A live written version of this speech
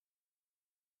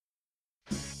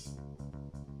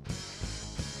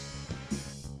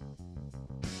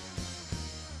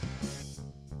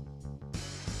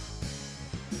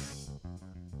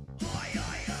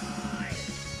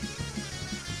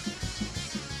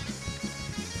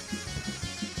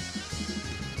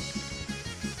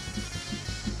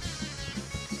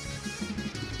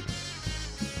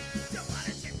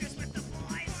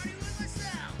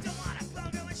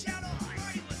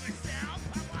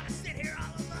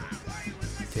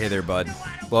Hey there, bud.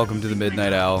 Welcome to the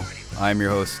Midnight Owl. I'm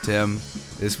your host, Tim.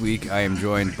 This week I am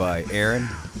joined by Aaron.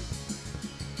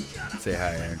 Say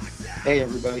hi, Aaron. Hey,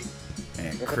 everybody.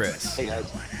 And Chris. Hey, guys.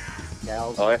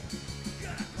 Gals. Hi.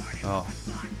 Oh.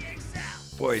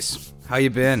 Boys, how you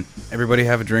been? Everybody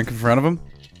have a drink in front of them?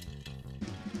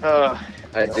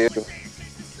 I do.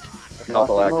 Not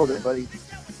Couple acts. loaded, buddy.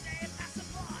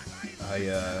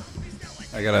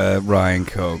 I got a Ryan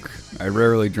Coke. I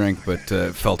rarely drink, but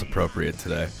it felt appropriate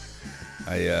today.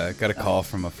 I got a call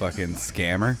from a fucking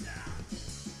scammer.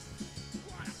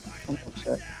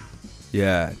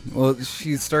 Yeah, well,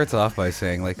 she starts off by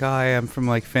saying, like, hi, I'm from,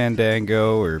 like,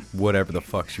 Fandango, or whatever the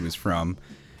fuck she was from.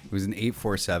 It was an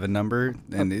 847 number,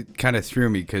 and it kind of threw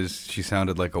me because she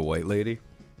sounded like a white lady.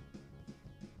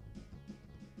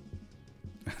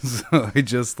 So I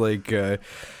just, like, what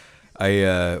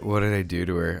did I do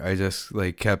to her? I just,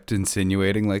 like, kept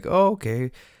insinuating, like, oh,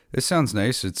 okay, this sounds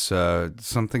nice. It's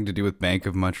something to do with Bank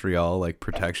of Montreal, like,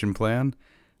 protection plan.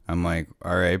 I'm like,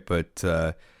 all right, but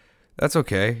that's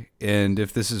okay. And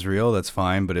if this is real, that's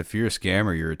fine. But if you're a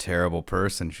scammer, you're a terrible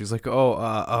person. She's like,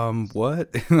 oh, what?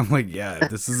 And I'm like, yeah,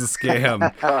 this is a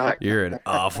scam. You're an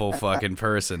awful fucking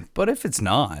person. But if it's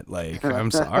not, like,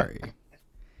 I'm sorry.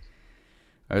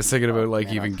 I was thinking about, like,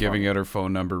 even giving out her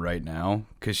phone number right now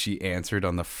because she answered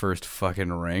on the first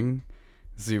fucking ring.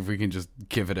 See if we can just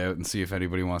give it out and see if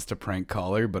anybody wants to prank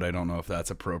call her, but I don't know if that's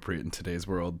appropriate in today's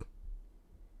world.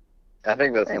 I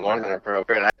think that's more than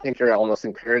appropriate. I think you're almost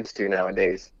encouraged to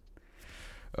nowadays.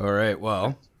 All right,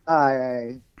 well.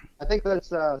 I think that's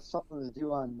something to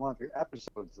do on one of your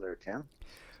episodes there, Tim.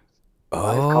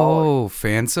 Oh,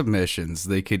 fan submissions.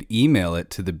 They could email it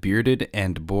to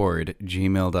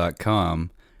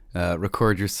thebeardedandbored@gmail.com.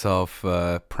 Record yourself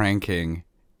pranking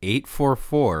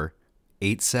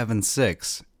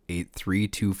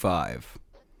 844-876-8325.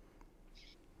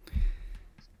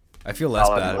 I feel less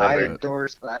bad about I it.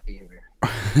 endorse that behavior.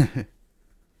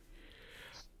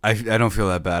 I don't feel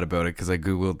that bad about it because I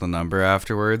Googled the number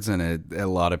afterwards, and a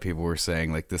lot of people were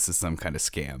saying, like, this is some kind of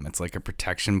scam. It's like a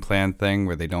protection plan thing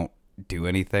where they don't do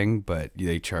anything, but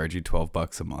they charge you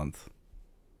 $12 a month.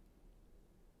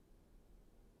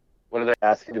 What do they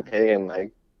ask you to pay in,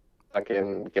 like,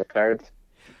 fucking gift cards?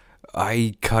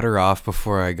 I cut her off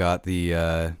before I got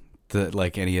the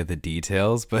like any of the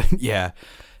details, but yeah.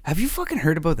 Have you fucking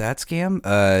heard about that scam?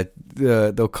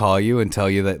 They'll call you and tell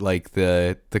you that, like,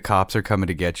 the cops are coming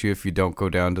to get you if you don't go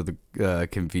down to the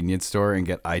convenience store and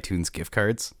get iTunes gift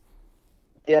cards.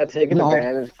 Yeah, taking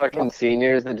advantage of fucking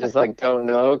seniors that just, like, don't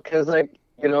know. Because, like,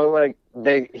 you know, like,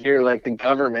 they hear, like, the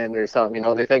government or something, you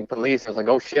know, they think police. It's like,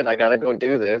 oh, shit, I gotta go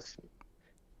do this.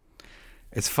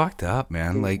 It's fucked up,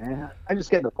 man. Like, I just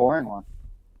get the boring one.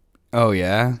 oh,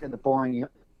 yeah? I just get the boring,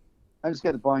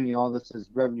 you know, this is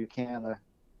Revenue Canada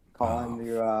calling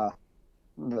your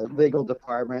the legal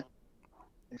department.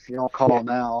 If you don't call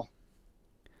now,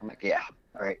 I'm like, yeah,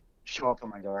 all right, show up at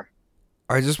my door.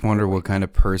 I just wonder what kind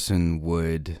of person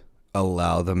would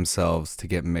allow themselves to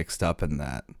get mixed up in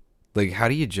that. Like, how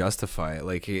do you justify it?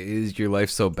 Like, is your life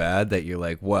so bad that you're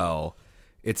like, well,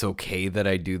 it's okay that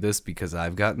I do this because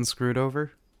I've gotten screwed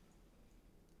over?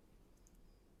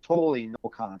 Totally no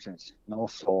conscience, no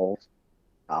soul.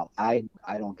 I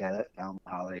don't get it. I don't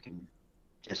know how they can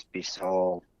just be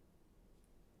so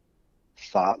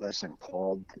thoughtless and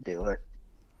cold to do it.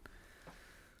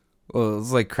 Well,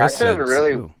 it's like Chris I said. had a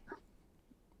really- too.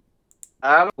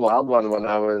 I had a wild one when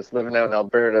I was living out in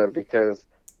Alberta because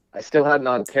I still had an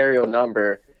Ontario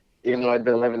number, even though I'd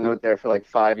been living out there for like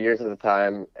 5 years at the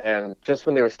time. And just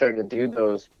when they were starting to do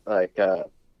those, like,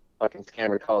 fucking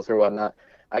scammer calls or whatnot,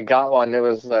 I got one. It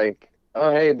was like,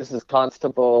 oh, hey, this is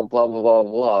Constable, blah, blah, blah,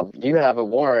 blah. You have a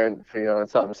warrant for, you know,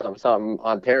 something, something, something,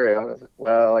 Ontario. I was like,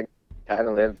 well, I kind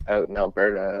of live out in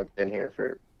Alberta. I've been here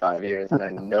for 5 years, and I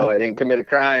know I didn't commit a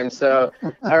crime. So,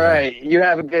 all right, you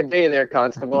have a good day there,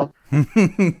 Constable.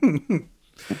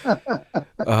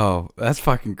 Oh, that's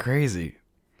fucking crazy.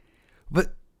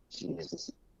 But Jesus.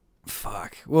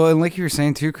 fuck. Well, and like you were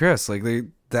saying too, Chris, like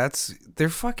they're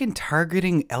fucking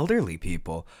targeting elderly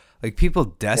people. Like, people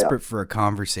desperate for a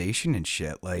conversation and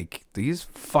shit. Like, these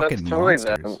fucking That's totally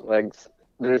monsters. them. Like,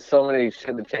 there's so many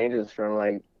shit that changes from,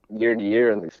 like, year to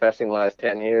year, and especially in the last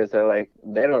 10 years, they're like,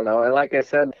 they don't know. And like I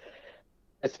said,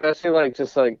 especially, like,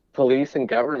 just, like, police and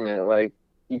government, like,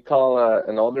 you call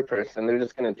an older person, they're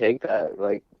just going to take that,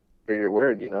 like, for your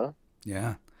word, you know?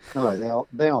 Yeah. No, they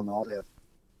all know. They have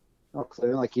no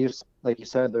clue. Like you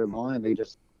said, they're lying. They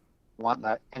just want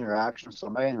that interaction with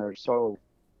somebody, and they're so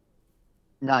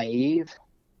naive.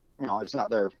 You know, it's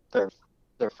not their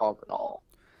fault at all.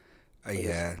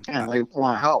 Yeah. And they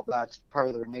want to help. That's part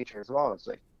of their nature as well. It's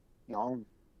like, you know,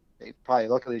 they probably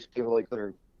look at these people like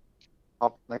they're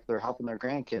helping their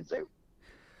grandkids out.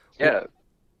 Yeah.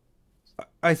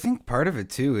 I think part of it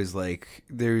too is like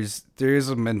there's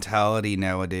a mentality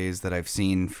nowadays that I've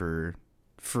seen for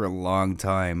a long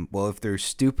time. Well, if they're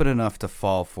stupid enough to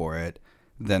fall for it,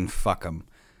 then fuck them.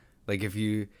 Like if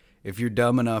you're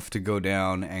dumb enough to go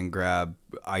down and grab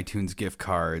iTunes gift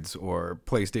cards or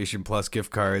PlayStation Plus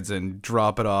gift cards and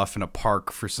drop it off in a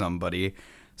park for somebody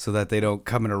so that they don't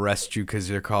come and arrest you because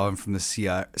you're calling from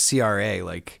the CRA,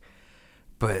 like,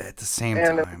 but at the same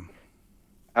time,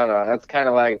 I don't know. That's kind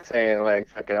of like saying like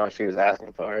fucking oh she was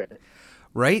asking for it.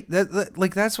 right?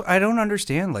 Like that's I don't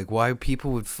understand like why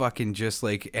people would fucking just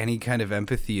like any kind of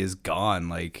empathy is gone.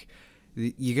 Like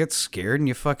you get scared and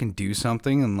you fucking do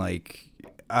something and like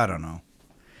I don't know.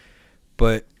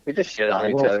 But We just shit on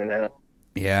each other now.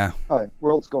 yeah. Oh,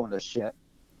 world's going to shit.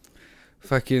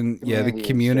 Fucking yeah, the Community is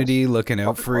community just looking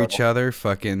out fucking for each horrible. other.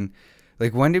 Fucking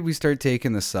like when did we start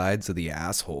taking the sides of the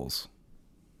assholes?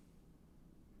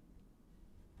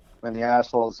 When the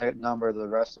assholes outnumber the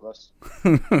rest of us.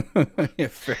 Yeah,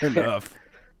 fair enough.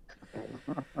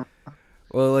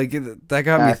 Well, like that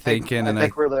got me thinking, I and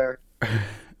think we're there.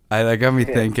 that got me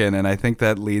Yeah. thinking, and I think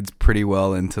that leads pretty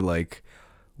well into like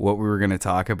what we were going to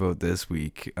talk about this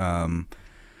week.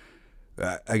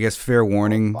 I guess fair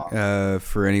warning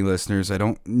for any listeners. I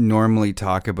don't normally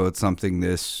talk about something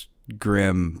this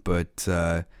grim, but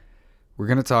we're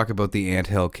going to talk about the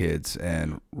Anthill Kids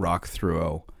and Rock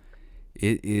Throw.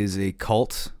 It is a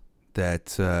cult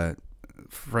that,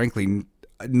 frankly,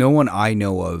 no one I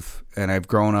know of, and I've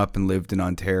grown up and lived in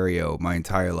Ontario my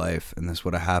entire life, and this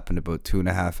would have happened about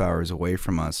 2.5 hours away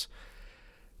from us,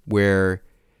 where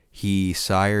he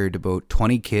sired about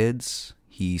 20 kids.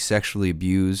 He sexually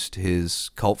abused his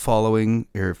cult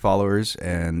followers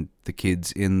and the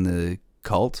kids in the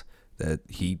cult that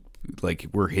he like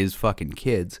were his fucking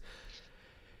kids.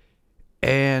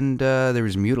 And there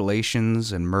was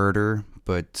mutilations and murder,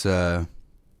 but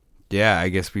yeah, I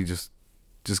guess we just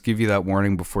give you that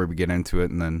warning before we get into it,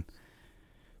 and then.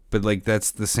 But like that's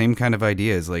the same kind of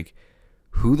idea. Is like,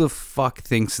 who the fuck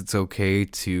thinks it's okay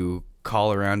to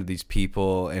call around to these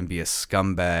people and be a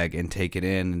scumbag and take it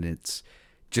in, and it's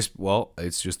just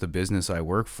it's just the business I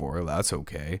work for. That's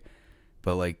okay,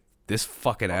 but like this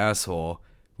fucking asshole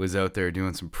was out there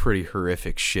doing some pretty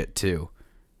horrific shit too.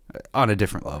 On a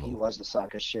different He level. was a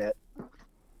sack of shit.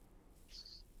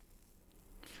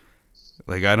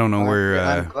 Like I don't know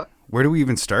I'm where do we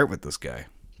even start with this guy?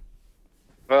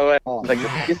 Well, Oh. like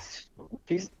a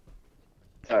piece.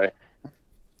 Sorry.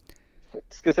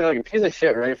 Just gonna say like a piece of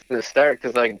shit right from the start,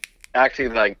 because like actually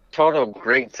like total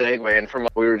great segue, and from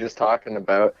what we were just talking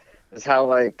about is how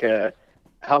like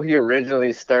how he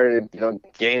originally started,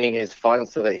 gaining his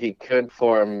funds so that he could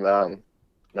form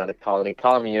not a colony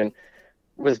commune,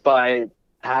 was by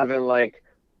having like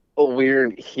a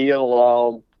weird heal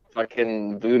all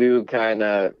fucking voodoo kind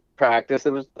of practice.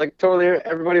 It was like totally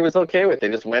everybody was okay with. They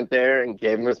just went there and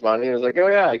gave him his money. He was like, oh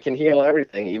yeah, I can heal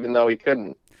everything, even though he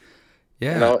couldn't.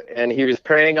 Yeah. And he was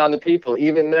preying on the people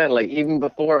even then, like even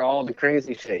before all the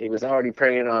crazy shit. He was already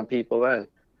preying on people then.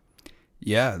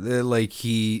 Yeah,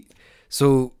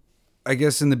 so I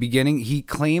guess in the beginning he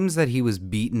claims that he was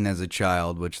beaten as a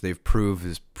child, which they've proved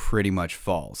is pretty much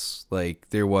false. Like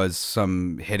there was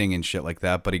some hitting and shit like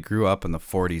that, but he grew up in the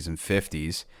 40s and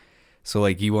 50s. So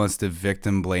like he wants to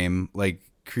victim blame, like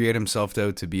create himself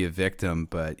out to be a victim,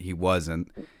 but he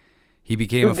wasn't. He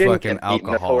became a Who didn't fucking get beat in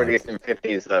the alcoholic. 40s and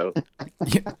 50s though?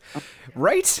 Yeah.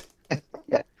 Right?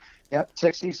 Yep,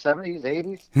 60s, 70s,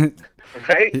 80s.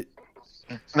 Right?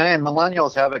 Man,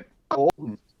 millennials have it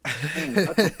golden.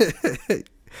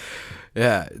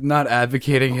 Yeah, not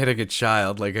advocating hitting a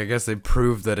child. Like I guess they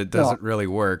proved that it doesn't really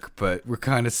work, but we're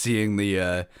kind of seeing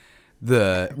the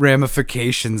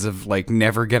ramifications of like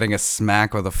never getting a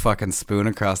smack with a fucking spoon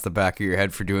across the back of your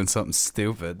head for doing something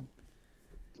stupid.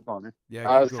 Yeah,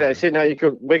 I was saying, shit, now you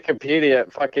could Wikipedia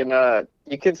fucking,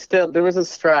 you could still, there was a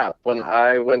strap when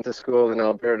I went to school in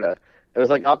Alberta. It was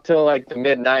like up till like the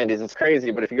mid 90s. It's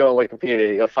crazy, but if you go on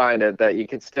Wikipedia, you'll find it that you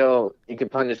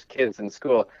could punish kids in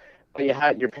school.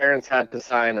 But your parents had to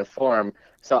sign a form.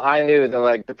 So I knew that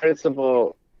like the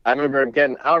principal, I don't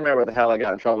remember what the hell I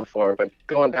got in trouble for, but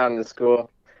going down to school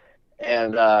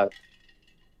and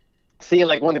seeing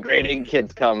like one of the grade 8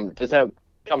 kids coming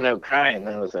out crying, and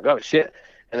I was like, oh shit.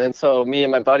 And then so me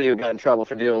and my buddy who got in trouble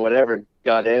for doing whatever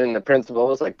got in, and the principal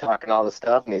was like talking all this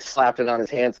stuff, and he slapped it on his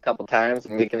hands a couple times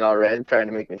and making it all red, trying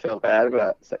to make me feel bad.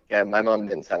 But it's like, yeah, my mom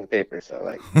didn't sign the paper, so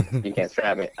like you can't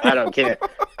strap me. I don't care.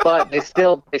 But they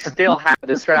still had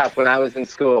the strap when I was in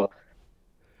school.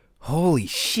 Holy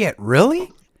shit!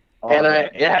 Really? And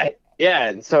Yeah,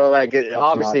 and so like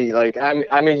obviously, like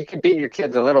I mean, you can beat your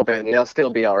kids a little bit, and they'll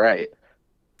still be all right.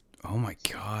 Oh my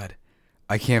god.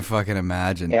 I can't fucking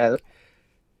imagine. Yeah,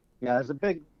 yeah. There's a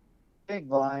big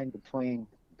line between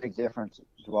big difference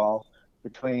as well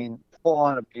between full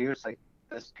on abuse, like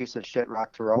this piece of shit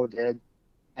Rock Thoreau did,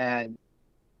 and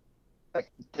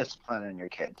like disciplining your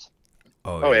kids.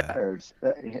 Oh Oh yeah.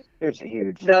 There's a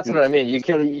huge. That's what I huge mean. You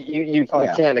can you Oh,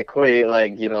 yeah. can't equate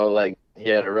like like he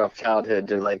had a rough childhood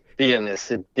to like being this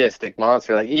sadistic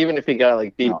monster. Like even if he got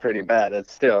like beat No. pretty bad,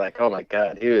 it's still like oh my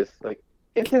god, he was like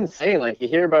it's insane. Like you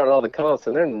hear about all the cults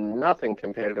and they're nothing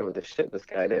compared to the shit this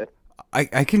guy did.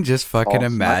 I can just fucking Oh,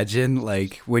 imagine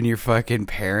like when your fucking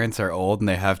parents are old and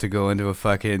they have to go into a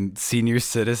fucking senior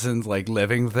citizens like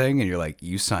living thing and you're like,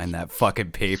 you signed that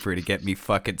fucking paper to get me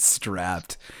fucking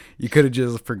strapped. You could have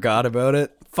just forgot about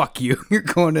it. Fuck you. You're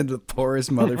going into the poorest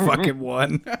motherfucking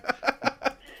one.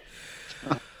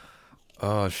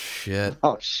 Oh shit.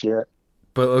 Oh shit.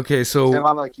 But okay, Tim, so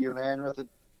I'm like you, man.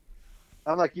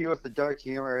 I'm like you with the dark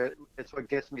humor. It's what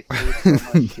gets me through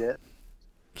so much shit.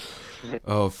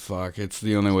 oh fuck, it's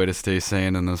the only way to stay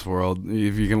sane in this world.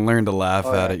 If you can learn to laugh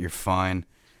Oh, at yeah. it, you're fine.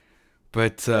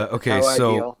 But okay, How so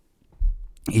ideal.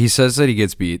 he says that he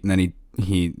gets beat, and then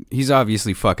he's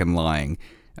obviously fucking lying.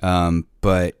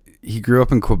 But he grew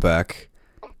up in Quebec,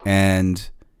 and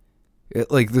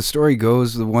like the story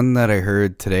goes, the one that I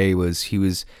heard today was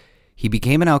he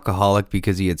became an alcoholic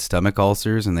because he had stomach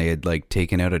ulcers, and they had like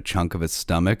taken out a chunk of his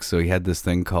stomach, so he had this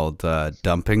thing called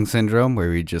dumping syndrome,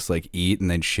 where he'd just like eat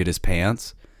and then shit his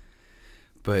pants.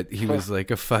 But he was like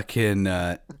a fucking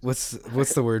what's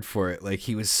the word for it? Like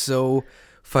he was so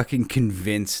fucking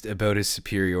convinced about his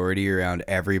superiority around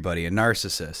everybody, a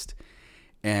narcissist,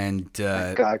 and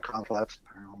God complex,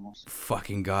 almost.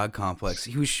 fucking god complex.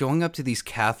 He was showing up to these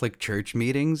Catholic church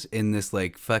meetings in this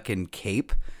like fucking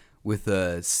cape with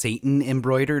a Satan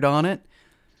embroidered on it.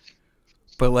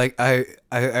 But like I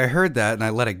heard that and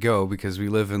I let it go because we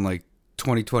live in like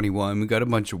 2021. We got a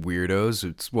bunch of weirdos.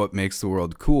 It's what makes the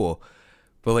world cool.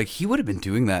 But like he would have been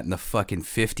doing that in the fucking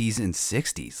 50s and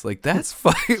 60s. Like that's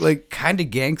fucking like kind of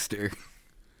gangster.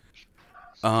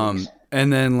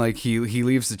 And then like he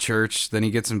leaves the church, then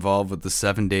he gets involved with the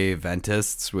 7-Day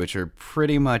Adventists, which are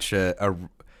pretty much a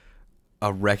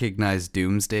recognized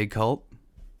doomsday cult.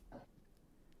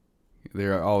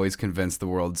 They're always convinced the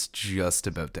world's just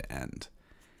about to end.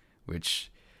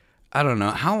 Which I don't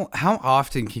know. How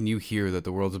often can you hear that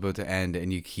the world's about to end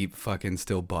and you keep fucking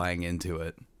still buying into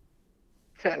it?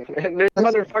 And there's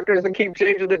motherfuckers that keep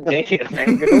changing the date,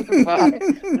 man. Goodbye.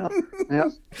 Yeah.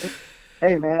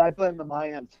 Hey man, I blame the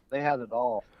Mayans. They had it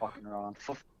all fucking wrong.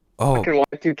 Oh, Fucking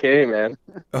Y2K, man.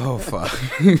 oh fuck.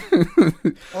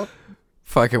 Well,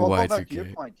 Fucking Well, go back to your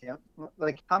Y2K. point, Tim.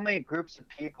 Like, how many groups of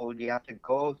people do you have to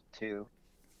go to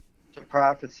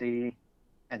prophecy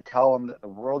and tell them that the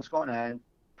world's going to end,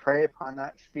 prey upon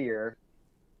that fear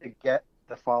to get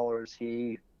the followers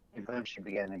he eventually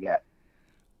began to get?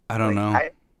 I don't know.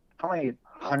 How many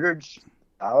hundreds,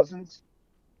 thousands?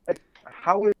 Like,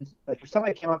 how would, like, if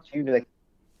somebody came up to you and be like,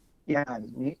 yeah,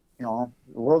 the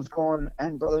world's going to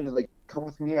end, brother, like, come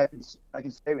with me, I can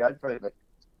save you. I'd probably be like,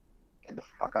 get the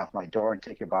fuck off my door and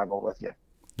take your Bible with you.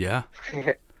 Yeah. Come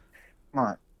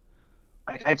on.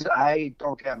 I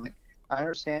don't get it. Like, I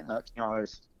understand that,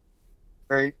 it's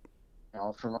very,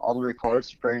 from all the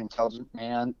reports, very intelligent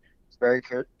man. It's very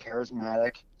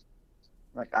charismatic.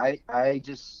 Like, I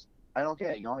don't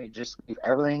get it. You just leave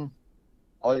everything,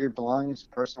 all your belongings,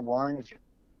 personal belongings, your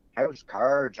house,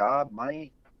 car, job,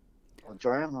 money,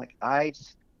 join them. Like, I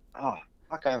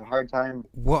have a hard time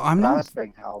Well, I'm not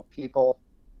grasping how people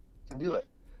can do it.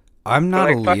 a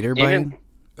Like, leader by even-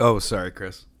 Oh, sorry,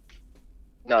 Chris.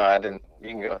 No, I didn't. You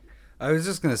can go. I was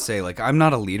just going to say like I'm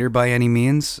not a leader by any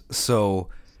means, so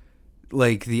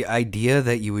like the idea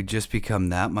that you would just become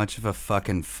that much of a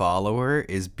fucking follower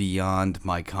is beyond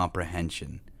my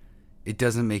comprehension. It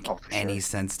doesn't make Oh, for any sure.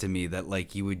 sense to me that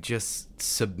like you would just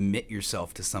submit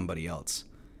yourself to somebody else.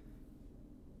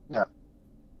 Yeah.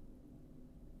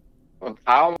 Well,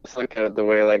 I almost look at it the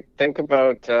way, like, think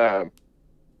about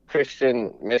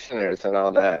Christian missioners and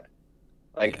all that.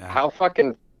 Like, Yeah. how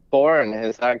fucking foreign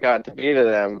has that got to be to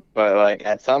them? But, like,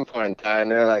 at some point in time,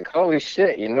 they're like, holy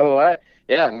shit, you know what?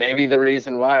 Yeah, maybe the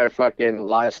reason why our fucking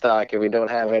livestock and we don't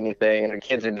have anything and our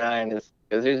kids are dying is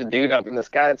because there's a dude up in the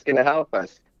sky that's going to help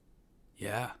us.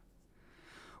 Yeah.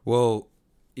 Well,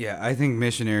 yeah, I think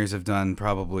missionaries have done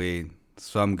probably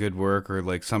some good work or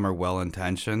like some are well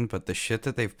intentioned, but the shit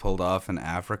that they've pulled off in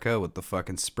Africa with the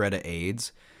fucking spread of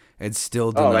AIDS and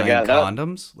still Oh my denying God, that-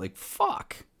 condoms, like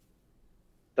fuck.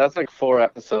 That's like 4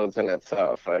 episodes in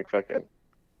itself. Like, fucking.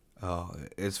 Oh,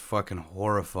 it's fucking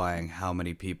horrifying how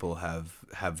many people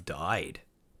have died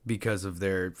because of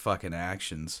their fucking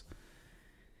actions.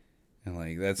 And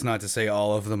like that's not to say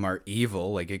all of them are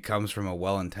evil. Like it comes from a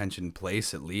well-intentioned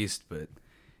place at least, but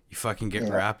you fucking get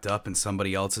wrapped up in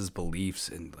somebody else's beliefs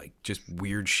and like just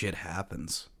weird shit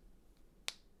happens.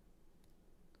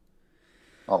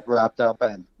 Well, wrapped up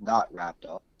and not wrapped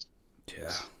up.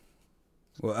 Yeah.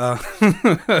 Well,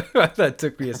 that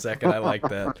took me a second. I like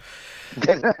that.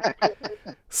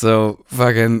 So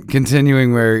fucking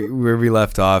continuing where we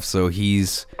left off. So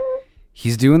he's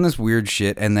doing this weird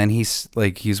shit, and then he's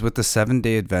with the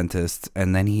 7-Day Adventists,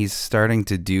 and then he's starting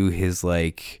to do his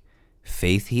like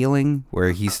faith healing,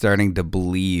 where he's starting to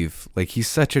believe. Like he's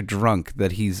such a drunk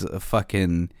that he's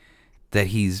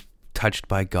touched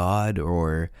by God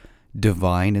or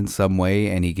divine in some way,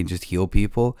 and he can just heal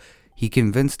people. He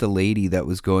convinced a lady that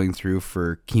was going through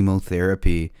for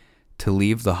chemotherapy to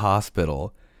leave the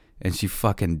hospital, and she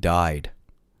fucking died.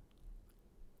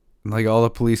 Like all the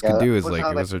police could do is like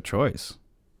it was her choice.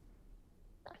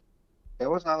 It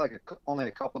wasn't like only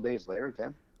a couple days later,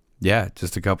 Tim. Yeah,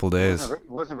 just a couple days. It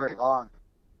wasn't very long.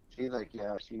 She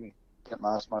didn't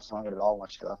last much longer at all when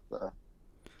she left the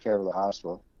care of the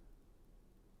hospital.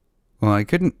 Well, I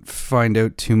couldn't find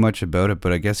out too much about it,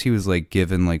 but I guess he was like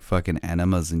giving like fucking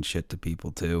enemas and shit to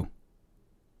people too.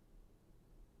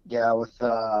 Yeah,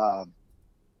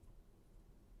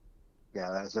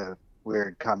 that's a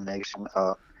weird combination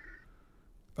of.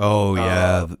 Oh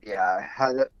yeah.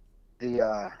 Had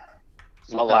the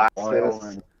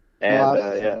molasses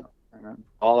and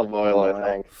olive oil, I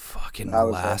think. Fucking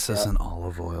molasses and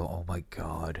olive oil. Oh my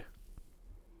god.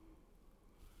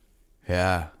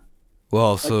 Yeah.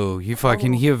 Well, so he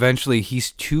eventually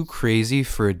he's too crazy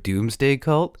for a doomsday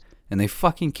cult, and they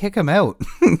fucking kick him out.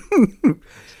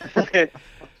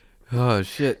 Oh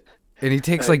shit! And he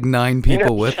takes like 9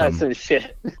 people with him. Some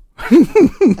shit.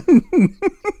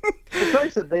 It's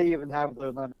nice that they even have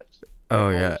their limits. Oh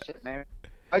yeah. Shit, man.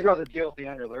 I'd rather deal with the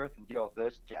Under Earth than deal with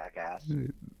this jackass.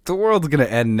 The world's gonna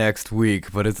end next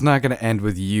week, but it's not gonna end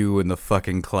with you in the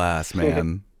fucking class,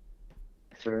 man.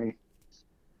 Sorry.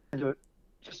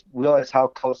 Just realize how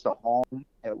close to home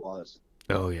it was.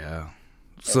 Oh yeah.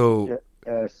 So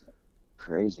it's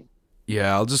crazy.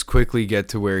 Yeah, I'll just quickly get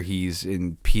to where he's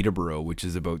in Peterborough, which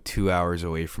is about 2 hours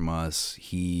away from us.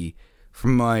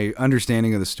 From my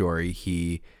understanding of the story,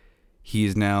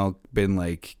 he's now been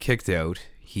like kicked out.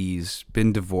 He's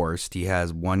been divorced. He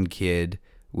has 1 kid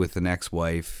with an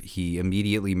ex-wife. He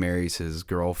immediately marries his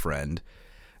girlfriend.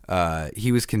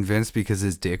 He was convinced because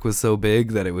his dick was so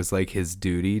big that it was like his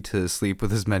duty to sleep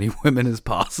with as many women as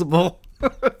possible. I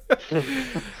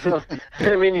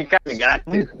mean, you kind of got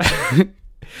to.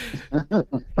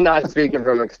 Not speaking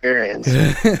from experience.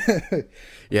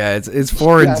 Yeah, it's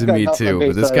foreign to me too,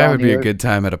 but this guy would be a good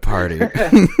time at a party.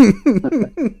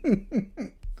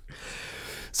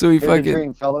 So he fucking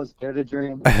dream, fellas, dare to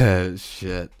dream.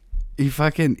 Shit.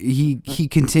 He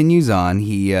continues on.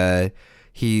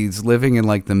 He's living in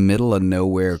like the middle of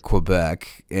nowhere,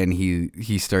 Quebec, and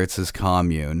he starts his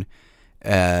commune.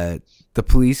 The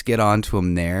police get onto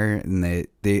him there, and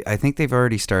they I think they've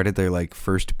already started their like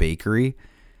first bakery.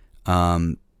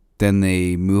 Then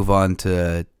they move on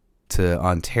to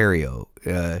Ontario.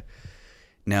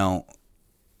 Now,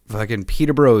 fucking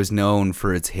Peterborough is known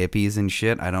for its hippies and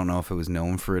shit. I don't know if it was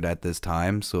known for it at this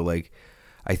time. So like,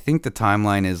 I think the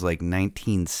timeline is like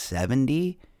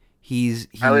 1970.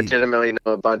 I legitimately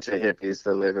know a bunch of hippies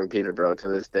that live in Peterborough to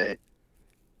this day.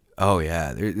 Oh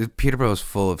yeah, Peterborough's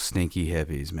full of stinky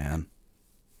hippies, man.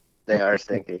 They are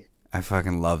stinky. I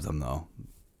fucking love them though.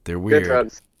 They're weird. Good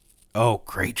drugs. Oh,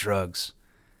 great drugs.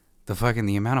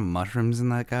 The amount of mushrooms in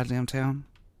that goddamn town.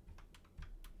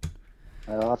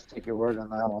 I'll have to take your word on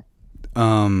that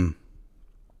one.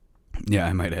 Yeah,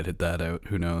 I might edit that out.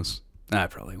 Who knows? I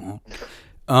probably won't.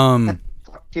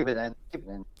 Keep it in.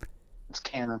 It's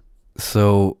canon.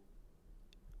 So,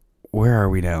 where are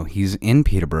we now? He's in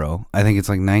Peterborough. I think it's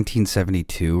like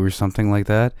 1972 or something like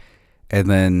that. And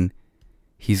then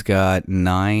he's got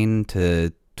 9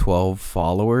 to 12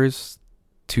 followers,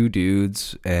 2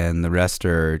 dudes, and the rest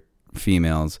are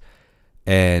females.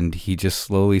 And he just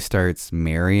slowly starts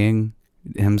marrying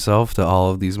himself to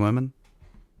all of these women.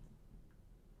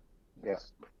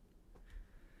 Yes.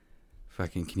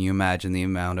 Fucking, can you imagine the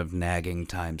amount of nagging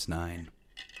times 9?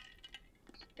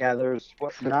 Yeah, there's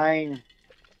 9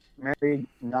 married,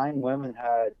 9 women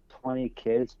had 20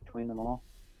 kids between them all.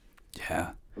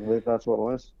 Yeah. I believe that's what it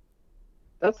was.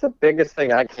 That's the biggest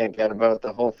thing I can't get about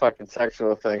the whole fucking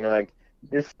sexual thing. Like,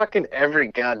 There's fucking every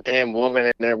goddamn woman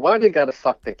in there. Why do you gotta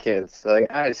fuck the kids? Like,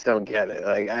 I just don't get it.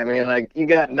 Like, I mean, like, you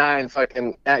got 9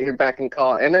 fucking at your beck and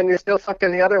call, and then you're still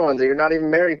fucking the other ones that you're not even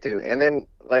married to, and then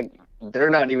like they're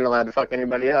not even allowed to fuck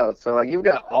anybody else. So like, you've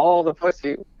got all the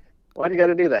pussy. Why do you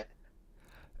gotta do that?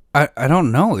 I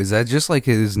don't know. Is that just like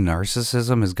his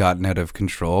narcissism has gotten out of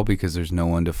control because there's no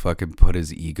one to fucking put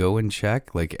his ego in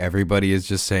check? Like everybody is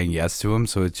just saying yes to him,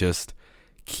 so it just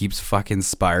keeps fucking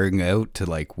spiraling out to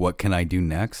like, what can I do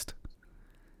next?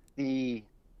 The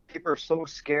people are so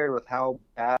scared with how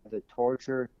bad the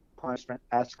torture punishment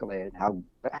escalated, how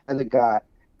bad it got,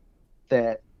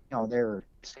 that they're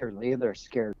scared to leave. They're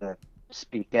scared to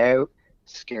speak out,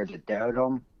 scared to doubt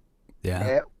them.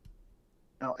 Yeah.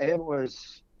 It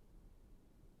was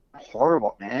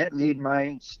horrible, man. It made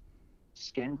my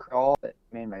skin crawl. It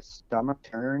made my stomach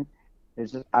turn.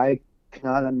 It's just, I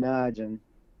cannot imagine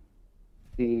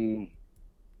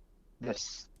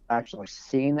this actually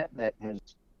seeing it, that his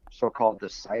so-called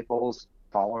disciples,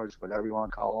 followers, whatever you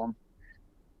want to call them.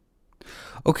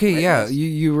 Okay, yeah,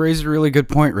 you raised a really good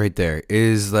point right there.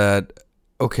 Is that,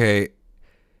 okay,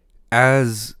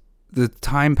 as the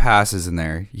time passes in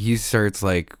there, he starts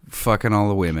like fucking all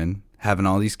the women, having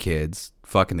all these kids,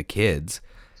 fucking the kids,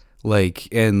 like,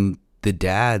 and the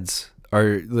dads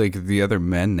are like, the other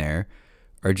men there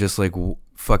are just like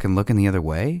fucking looking the other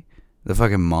way. The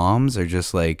fucking moms are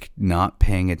just like not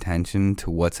paying attention to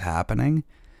what's happening.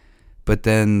 But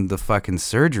then the fucking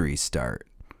surgeries start.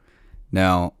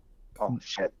 Now, Oh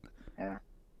shit! Yeah.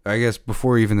 I guess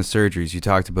before even the surgeries, you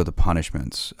talked about the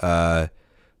punishments. I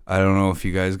don't know if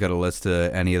you guys got a list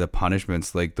of any of the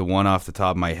punishments. Like the one off the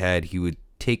top of my head, he would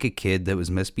take a kid that was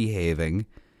misbehaving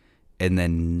and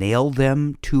then nail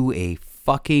them to a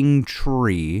fucking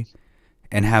tree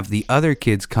and have the other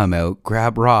kids come out,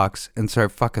 grab rocks, and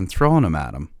start fucking throwing them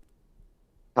at him.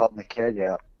 Helping the kid,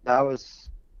 yeah. That was,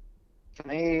 to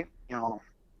me,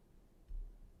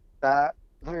 that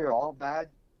they're all bad,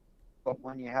 but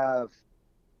when you have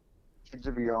kids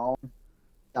of your own,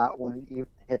 that one even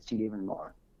hits you even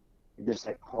more. You're just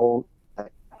like, oh,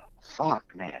 like, fuck,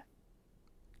 man.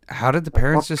 How did the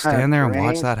parents what just kind of stand there and watch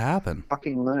deranged that happen?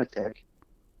 Fucking lunatic.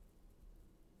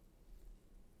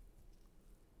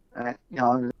 And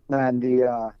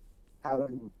the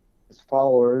having his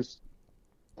followers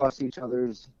bust each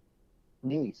other's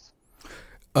knees.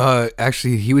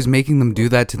 Actually, he was making them do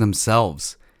that to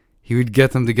themselves. He would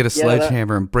get them to get a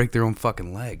sledgehammer and break their own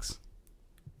fucking legs.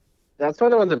 That's one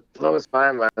of the ones that blows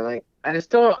my mind. Like, I just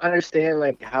don't understand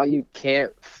like how you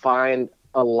can't find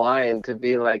a line to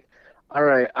be like, all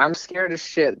right, I'm scared of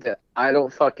shit that I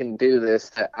don't fucking do this,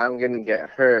 that I'm gonna get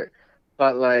hurt,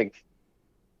 but like,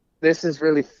 this is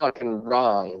really fucking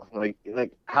wrong. Like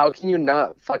how can you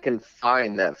not fucking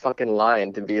find that fucking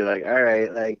line to be like, all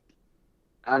right, like,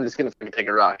 I'm just gonna fucking take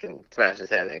a rock and smash his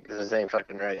head in because this ain't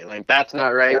fucking right. Like, that's not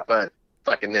right, but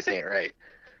fucking this ain't right.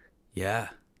 Yeah,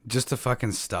 just to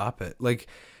fucking stop it. Like,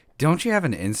 don't you have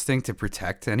an instinct to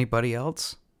protect anybody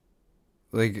else?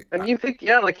 Like, And you think,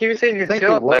 yeah, like you said, your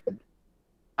children,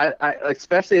 I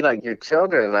especially like your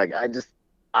children. Like,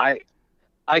 I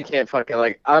can't fucking,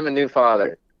 like, I'm a new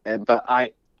father, but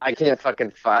I can't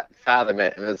fucking fathom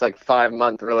it. And it's like 5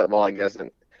 month, well, I guess,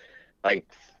 and like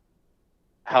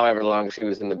however long she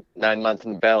was in the 9 months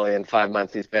in the belly and 5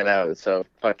 months he's been out. So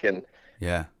fucking,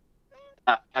 yeah.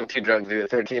 I'm too drunk to do a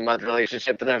 13-month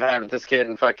relationship that I've had with this kid,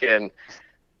 and fucking,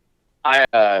 I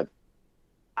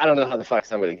don't know how the fuck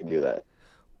somebody can do that.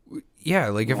 Yeah,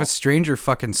 like if a stranger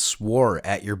fucking swore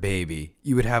at your baby,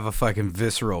 you would have a fucking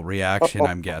visceral reaction,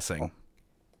 I'm guessing.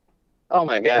 Oh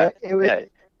my god.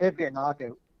 It'd be a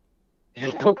knockout.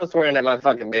 Don't go swearing at my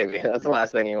fucking baby. That's the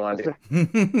last thing you want to do.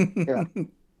 Yeah.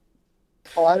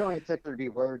 Oh, I don't expect there to be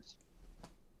words.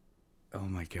 Oh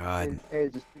my god.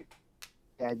 It'd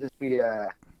just be a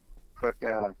quick,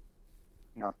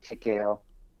 TKO.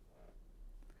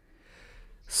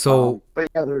 So, but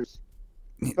yeah, there's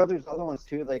other ones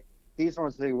too. Like these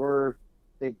ones,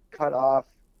 they cut off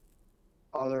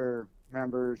other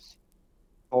members'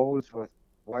 toes with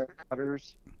wire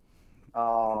cutters.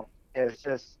 It's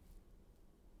just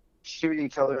shoot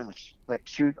each other and like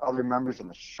shoot other members in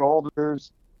the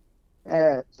shoulders.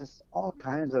 Yeah, it's just all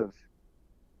kinds of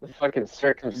fucking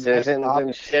circumcisions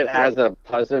and shit as a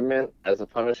punishment,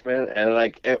 and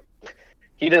like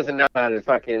he doesn't know how to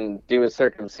fucking do a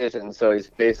circumcision, so he's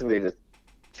basically just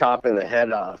chopping the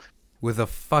head off with a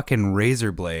fucking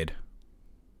razor blade.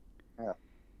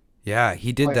 Yeah,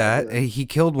 he did that. He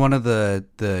killed one of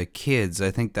the kids.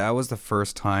 I think that was the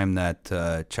first time that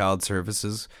Child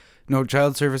Services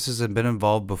had been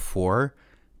involved before,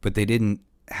 but they didn't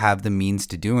have the means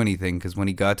to do anything because when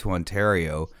he got to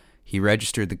Ontario, he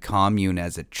registered the commune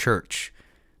as a church,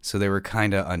 so they were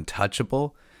kind of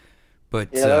untouchable. But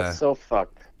Yeah, that's so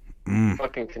fucked.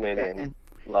 Fucking Canadian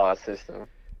law system.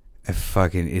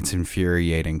 It's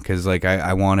infuriating because like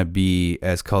I want to be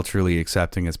as culturally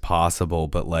accepting as possible,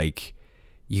 but like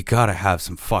you gotta have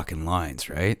some fucking lines,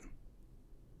 right?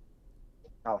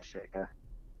 Oh shit, yeah.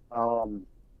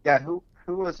 Yeah, who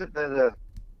was it that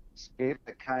escaped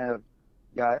that kind of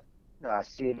got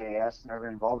CNAS and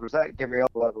everything involved? Was that Gabrielle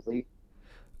Beverly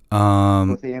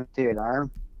with the amputated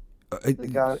arm?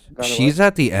 Got she's away?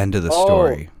 at the end of the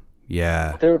story.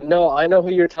 Yeah. No, I know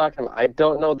who you're talking about. I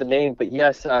don't know the name, but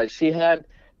yes, she had,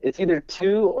 it's either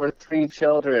 2 or 3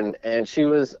 children, and she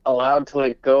was allowed to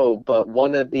let go. But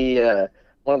one of the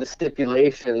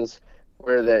stipulations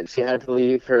were that she had to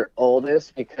leave her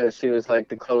oldest because she was like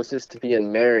the closest to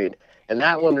being married. And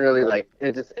that one really like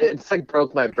it's like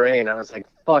broke my brain. I was like,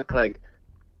 fuck, like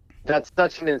that's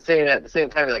such an insane. At the same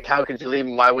time, like how could you leave?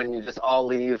 And why wouldn't you just all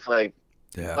leave? Like.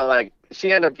 Yeah. But like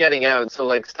she ended up getting out, so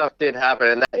like stuff did happen,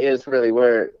 and that is really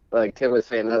where like Tim was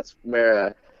saying that's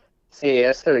where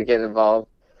CAS started getting involved.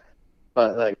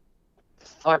 But like,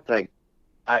 fuck, like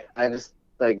I just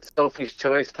like Sophie's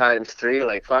Choice times 3.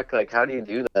 Like fuck, like how do you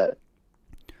do that?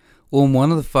 Well,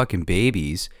 one of the fucking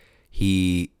babies,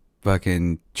 he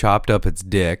fucking chopped up its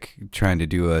dick trying to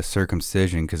do a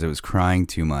circumcision because it was crying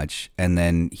too much, and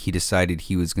then he decided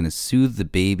he was gonna soothe the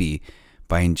baby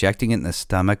by injecting it in the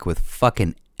stomach with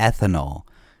fucking ethanol,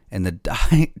 and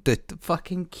the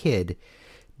fucking kid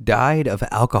died of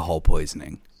alcohol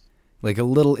poisoning, like a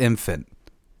little infant.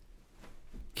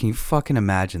 Can you fucking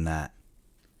imagine that?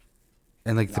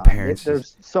 And like the parents,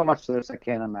 there's so much to this I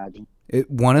can't imagine.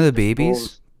 One of the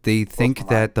babies, they think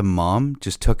that the mom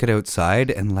just took it outside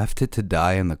and left it to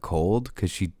die in the cold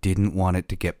because she didn't want it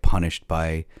to get punished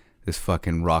by this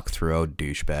fucking rock throw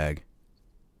douchebag.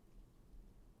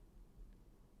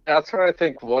 That's where I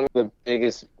think one of the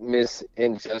biggest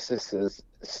injustices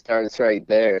starts right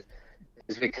there,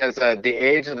 is because the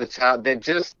age of the child, what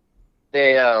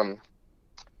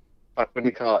do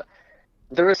you call it?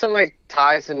 There was some like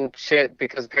ties and shit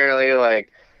because apparently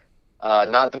like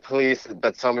not the police,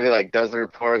 but somebody like does the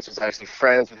reports was actually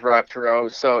friends with Rock Thoreau,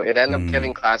 so it ended up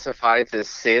getting classified as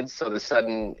SIDS, so the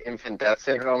sudden infant death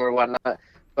syndrome or whatnot.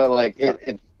 But like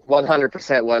it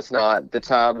 100% was not. The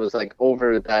child was like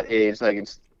over that age, like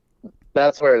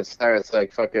that's where it starts.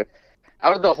 Like fucking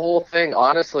out of the whole thing,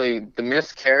 honestly, the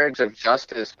miscarriage of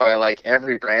justice by like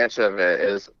every branch of it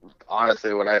is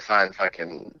honestly what I find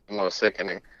fucking the most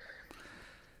sickening.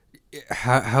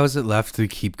 How is it left to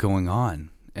keep going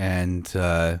on? And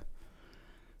so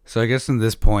I guess in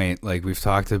this point, like we've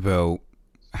talked about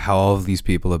how all of these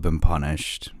people have been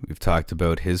punished. We've talked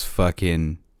about his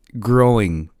fucking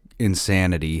growing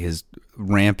insanity, his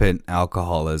rampant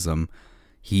alcoholism.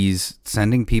 He's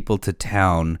sending people to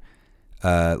town.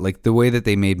 Like the way that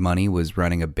they made money was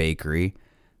running a bakery,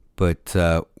 but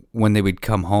when they would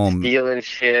come home, stealing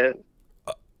shit.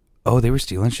 Oh, they were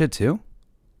stealing shit too?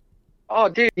 Oh,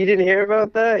 dude, you didn't hear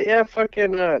about that? Yeah,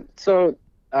 fucking.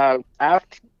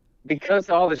 After, because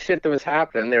of all the shit that was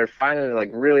happening, they were finding it like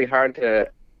really hard to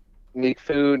make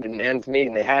food and ends meet,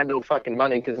 and they had no fucking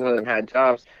money because none of them had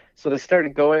jobs. So they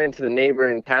started going into the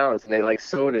neighboring towns, and they like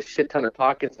sewed a shit ton of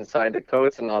pockets inside the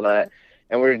coats and all that.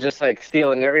 And we were just like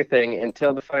stealing everything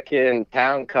until the fucking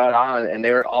town caught on, and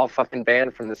they were all fucking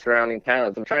banned from the surrounding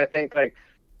towns. I'm trying to think, like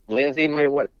Lindsay might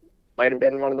have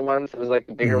been one of the ones. It was like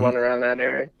the bigger one around that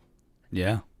area.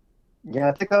 Yeah. Yeah,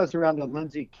 I think that was around the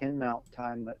Lindsay Kinmount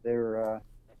time that they were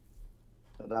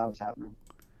that was happening.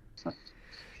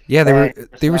 Yeah,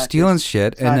 they were stealing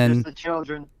shit, and then just the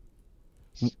children.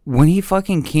 When he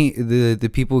fucking came, the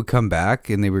people would come back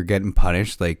and they were getting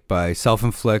punished like by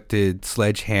self-inflicted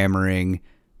sledgehammering,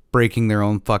 breaking their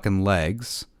own fucking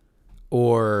legs,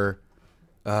 or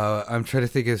I'm trying to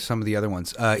think of some of the other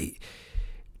ones.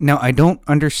 Now I don't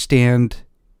understand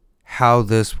how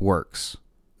this works.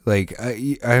 Like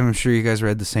I'm sure you guys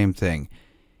read the same thing.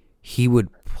 He would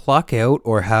pluck out,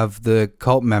 or have the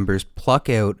cult members pluck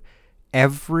out,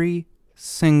 every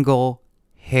single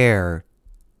hair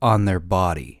on their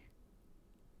body.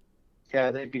 Yeah,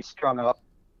 they'd be strung up.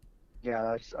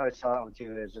 Yeah, I saw that one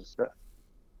too. It's just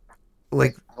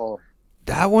like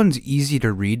that one's easy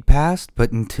to read past,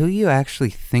 but until you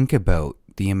actually think about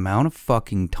the amount of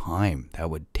fucking time that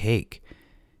would take,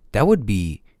 that would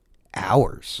be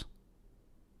hours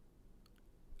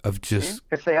of just.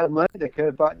 If they had money, they could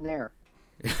have bought an air.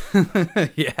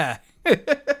 Yeah.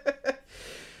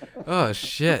 Oh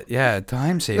shit, yeah,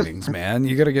 time savings, man.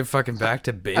 You gotta get fucking back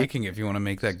to baking if you want to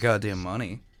make that goddamn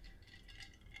money.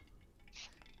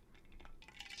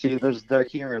 See, there's the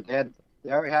humor. They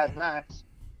They already had max.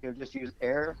 You would just use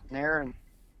air, and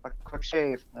a quick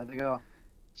shave. There they go.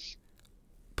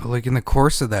 But like in the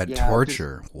course of that Yeah,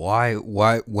 torture,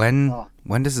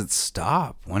 when does it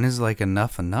stop? When is like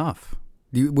enough?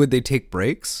 Would they take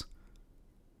breaks?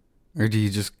 Or do you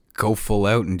just go full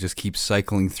out and just keep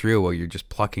cycling through while you're just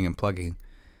plucking and plugging?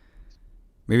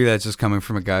 Maybe that's just coming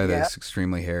from a guy that's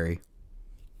extremely hairy.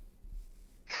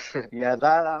 Yeah,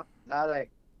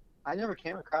 I never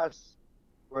came across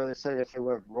where they said if it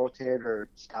would have rotated or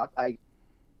stopped.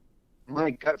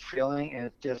 My gut feeling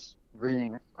is just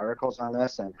reading articles on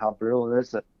this and how brutal it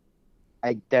is that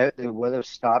I doubt they would have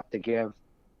stopped to give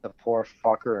the poor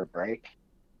fucker a break.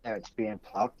 That it's being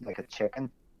plucked like a chicken.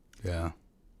 Yeah.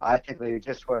 I think they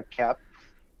just would have kept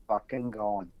fucking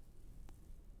going.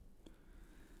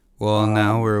 Well,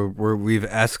 now we've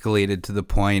escalated to the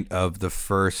point of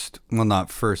the not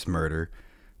first murder,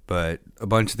 but a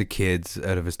bunch of the kids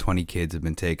out of his 20 kids have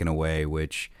been taken away,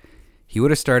 which he would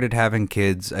have started having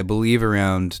kids, I believe,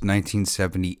 around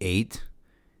 1978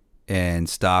 and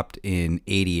stopped in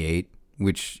 88,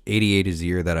 which 88 is the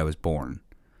year that I was born.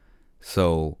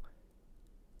 So,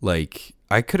 like,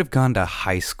 I could have gone to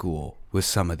high school with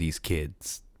some of these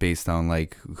kids based on,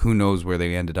 like, who knows where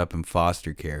they ended up in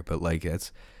foster care, but, like,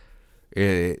 it's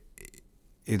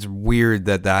weird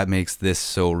that makes this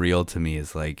so real to me.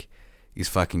 Is like these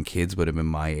fucking kids would have been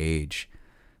my age,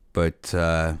 but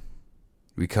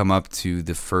we come up to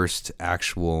the first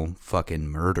actual fucking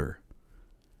murder.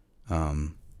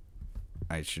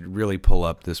 I should really pull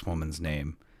up this woman's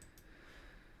name.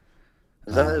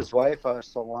 Is that his wife,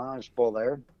 Solange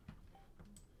Bollard?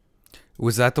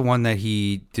 Was that the one that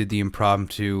he did the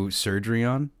impromptu surgery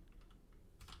on?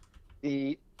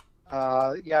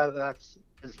 That's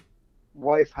his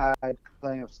wife had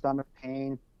complaining of stomach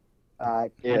pain.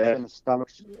 In the stomach,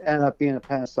 ended up being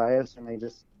appendicitis, and they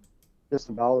just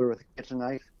disemboweled her with a kitchen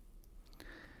knife.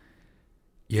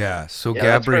 Yeah, so Yeah,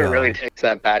 that's where Gabrielle it really takes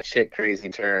that batshit crazy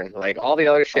turn. Like all the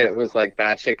other shit was like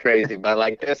batshit crazy, but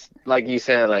like this, like you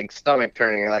said, like stomach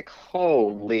turning. You're like,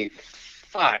 holy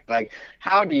fuck! Like,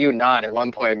 how do you not at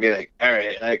one point be like, all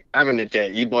right, like I'm in the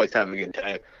jet. You boys have a good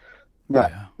time. Right.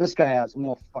 Yeah. This guy has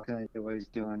no fucking idea what he's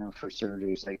doing for surgery.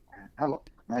 He's like,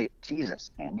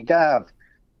 Jesus, man, you gotta have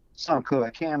some clue. I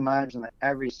can't imagine that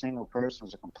every single person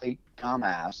was a complete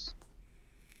dumbass.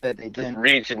 That they Just didn't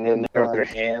reaching in there with their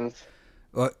hands.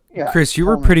 Chris, you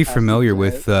were pretty passing familiar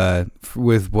it.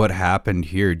 with what happened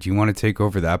here. Do you want to take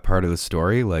over that part of the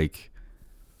story, like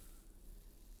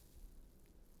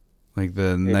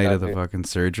the night of the fucking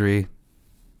surgery?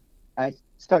 I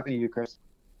stuck with you, Chris.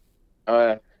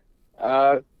 Like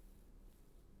I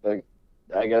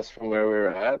guess from where we were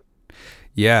at.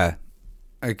 Yeah,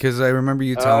 because I remember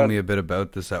you telling me a bit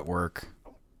about this at work.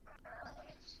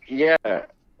 Yeah.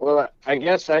 Well, I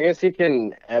guess you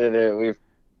can edit it. We've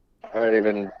already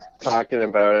been talking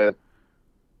about it.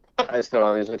 I still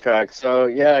don't use the track. So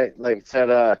yeah, like I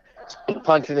said,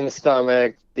 punch it in the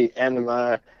stomach, the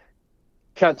enema,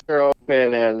 cuts her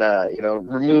open, and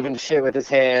removing shit with his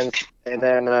hands, and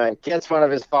then gets one of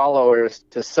his followers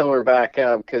to sew her back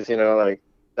up because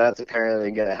that's apparently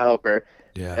gonna help her.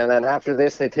 Yeah. And then after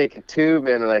this, they take a tube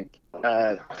and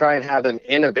try and have them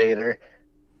intubate her,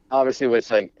 obviously,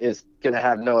 which is gonna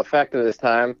have no effect at this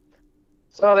time.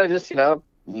 So they just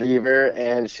leave her,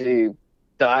 and she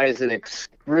dies in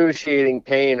excruciating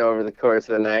pain over the course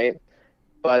of the night.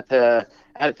 But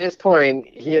at this point,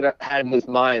 he had in his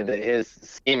mind that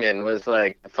his semen was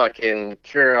like a fucking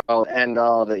cure-all,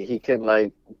 end-all, that he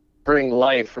could bring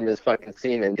life from his fucking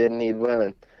semen, didn't need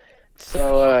women.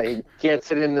 So he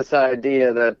gets it in this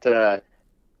idea that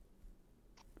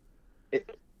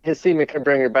his semen can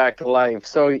bring her back to life.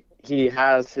 So he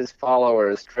has his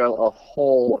followers drill a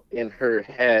hole in her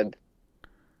head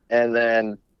and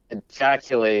then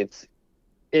ejaculates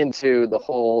into the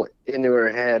hole into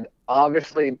her head.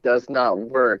 Obviously does not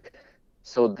work,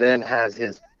 so then has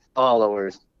his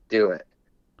followers do it.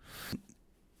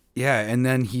 Yeah, and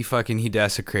then he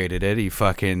desecrated it. He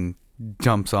fucking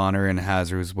jumps on her and has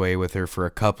his way with her for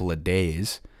a couple of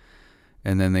days.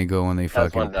 And then they go and they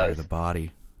fucking bury the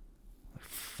body.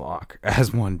 Fuck.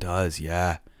 As one does,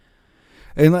 yeah.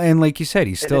 And like you said,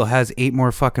 he still has 8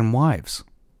 more fucking wives.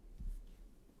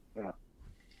 Yeah.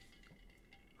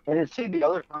 And it's the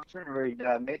other function where he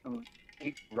made them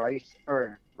eat mice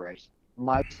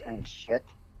and shit.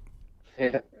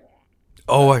 Yeah.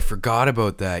 Oh, I forgot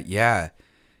about that. Yeah.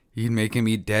 He'd make him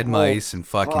eat dead mice and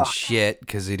fucking shit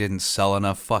because he didn't sell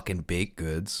enough fucking baked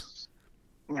goods.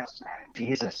 Yes,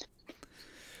 Jesus.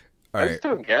 I just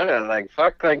don't get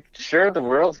it. Sure, the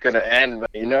world's gonna end, but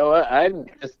you know what? I'd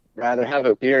just rather have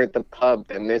a beer at the pub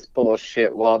than this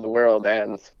bullshit while the world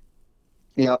ends.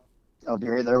 Yep. I'll be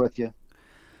right there with you.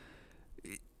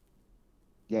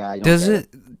 Yeah, I don't Does get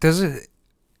it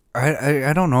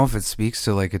I don't know if it speaks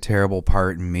to like a terrible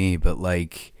part in me, but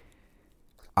like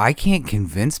I can't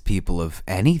convince people of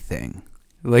anything.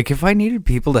 Like if I needed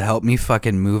people to help me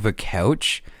fucking move a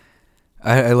couch,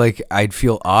 I'd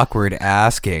feel awkward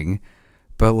asking,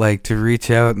 but like to reach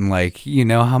out and like, you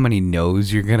know how many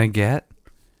no's you're gonna get?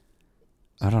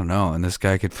 I don't know, and this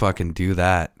guy could fucking do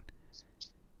that.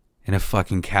 In a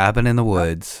fucking cabin in the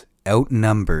woods,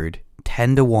 outnumbered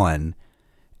 10-1,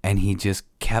 and he just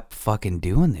kept fucking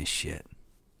doing this shit.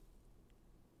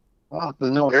 Well, the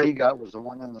note he got was the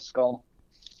one in the skull.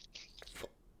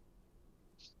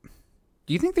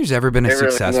 Do you think there's ever been a It really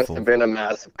must successful... have been a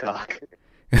massive cock.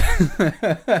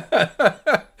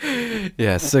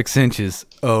 Yeah, 6 inches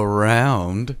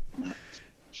around.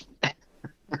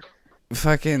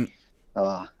 Fucking...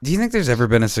 Do you think there's ever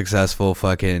been a successful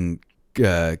fucking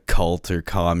cult or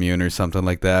commune or something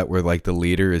like that where like the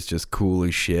leader is just cool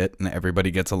as shit and everybody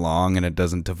gets along and it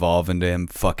doesn't devolve into him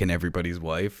fucking everybody's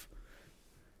wife?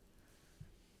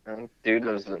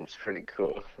 Dudeism's pretty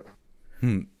cool.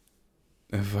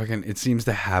 Fucking, it seems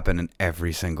to happen in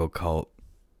every single cult.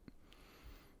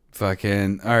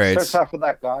 Fucking, all right. Starts off with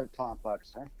that God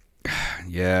complex, huh?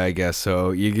 Yeah, I guess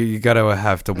so. You gotta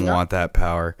have to want that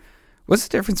power. What's the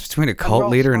difference between a cult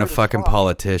leader and a fucking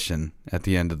politician at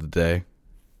the end of the day?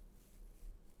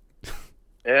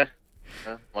 Yeah.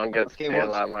 One gets paid a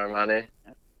lot more money.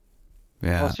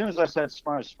 Yeah. Well, as soon as I said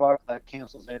smart as fuck, that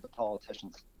cancels out the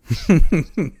politicians.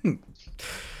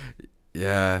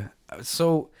 Yeah.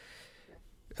 So,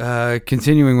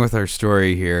 continuing with our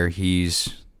story here,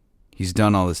 he's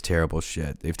done all this terrible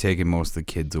shit. They've taken most of the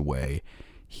kids away.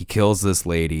 He kills this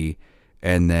lady,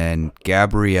 and then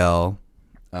Gabrielle,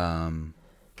 I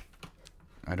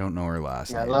don't know her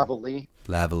last name.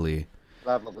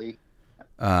 Lavely.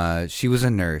 She was a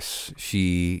nurse.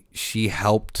 She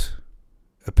helped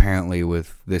apparently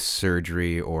with this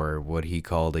surgery or what he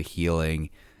called a healing,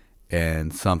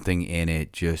 and something in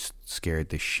it just scared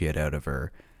the shit out of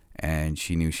her, and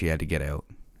she knew she had to get out,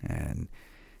 and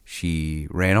she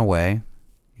ran away.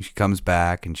 She comes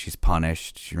back and she's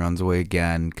punished. She runs away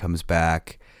again, comes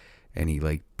back, and he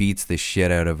like beats the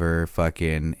shit out of her,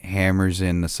 fucking hammers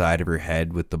in the side of her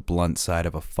head with the blunt side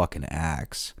of a fucking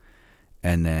axe.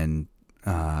 And then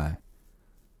I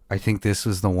think this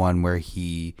was the one where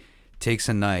he takes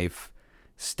a knife,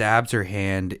 stabs her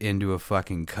hand into a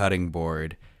fucking cutting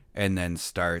board, and then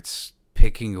starts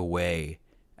picking away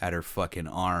at her fucking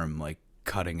arm, like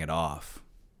cutting it off.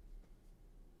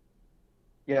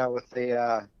 Yeah, with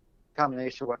the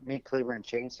combination of what meat cleaver and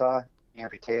chainsaw,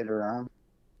 amputated her arm.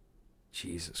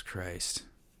 Jesus Christ.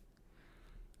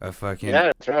 A fucking...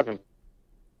 Yeah, trap him.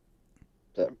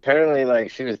 So apparently,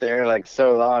 like, she was there, like,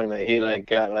 so long that he, like,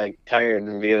 got, like, tired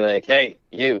and be like, hey,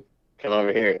 you, come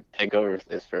over here, take over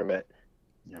this for a bit.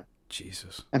 Yeah.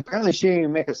 Jesus. And apparently she didn't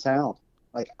even make a sound.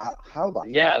 Like, how the...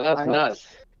 Yeah, that's nuts.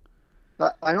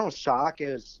 I know shock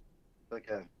is,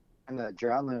 like, and the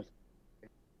adrenaline is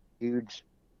huge,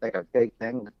 like, a big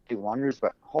thing to do wonders,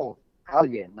 but, how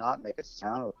do you not make a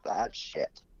sound with that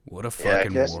shit? What a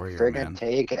fucking warrior, man.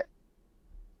 Take it.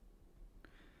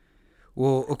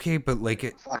 Well, okay, but like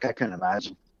Fuck, I couldn't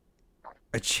imagine.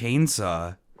 A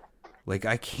chainsaw, like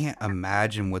I can't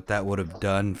imagine what that would have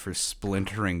done for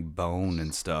splintering bone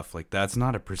and stuff. Like that's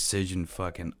not a precision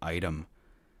fucking item.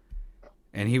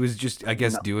 And he was just, I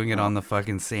guess, doing it on the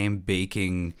fucking same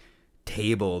baking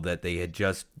table that they had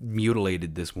just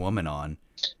mutilated this woman on.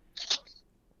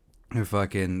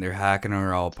 They're hacking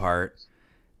her all apart.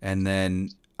 And then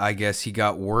I guess he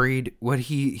got worried. What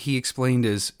he explained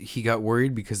is he got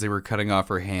worried because they were cutting off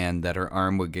her hand that her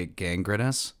arm would get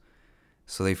gangrenous.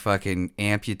 So they fucking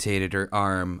amputated her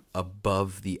arm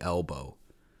above the elbow.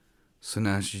 So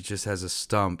now she just has a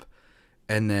stump.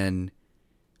 And then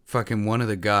fucking one of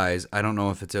the guys, I don't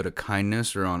know if it's out of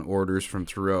kindness or on orders from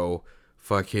Thoreau,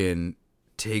 fucking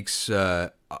takes,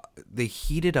 they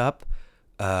heated up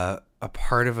a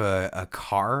part of a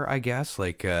car, I guess,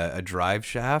 like a drive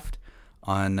shaft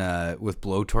on with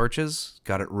blowtorches,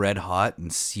 got it red hot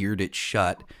and seared it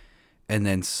shut, and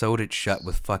then sewed it shut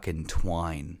with fucking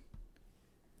twine.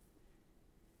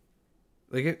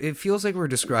 Like it feels like we're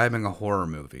describing a horror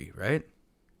movie, right?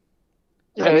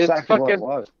 Yeah, it's exactly fucking what it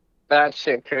was. That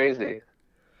shit crazy.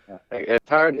 Yeah. Like, it's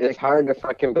hard to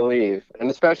fucking believe,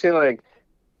 and especially like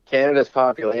Canada's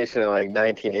population in like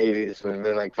 1980s would have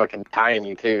been like fucking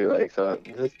tiny too. Like so,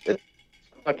 it's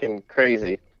fucking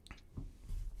crazy.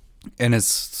 And it's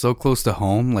so close to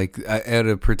home, like out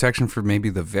of protection for maybe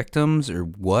the victims or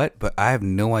what, but I have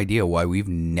no idea why we've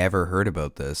never heard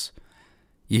about this.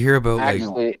 You hear about like,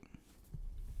 Actually,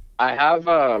 I have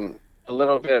a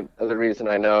little bit of the reason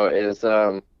I know is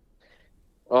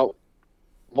well,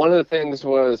 one of the things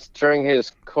was during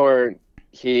his court,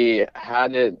 he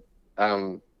had it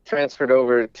transferred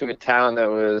over to a town that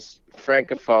was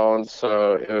francophone,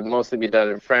 so it would mostly be done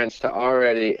in French to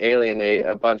already alienate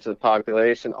a bunch of the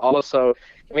population. Also,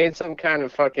 he made some kind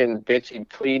of fucking bitchy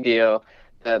plea deal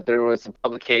that there was a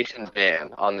publication ban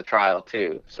on the trial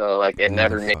too. So like it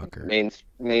never made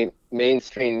motherfucker.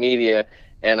 mainstream media.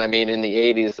 And I mean, in the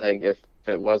 80s, like if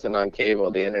it wasn't on cable,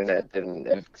 the internet didn't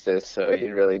exist, so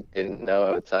you really didn't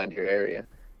know outside your area.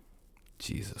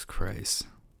 Jesus Christ.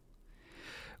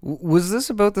 Was this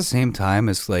about the same time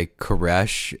as like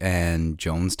Koresh and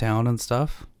Jonestown and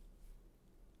stuff?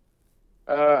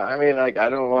 I mean, like I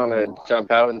don't want to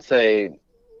jump out and say.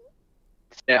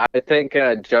 Yeah, I think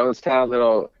Jonestown,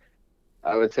 little,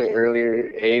 I would say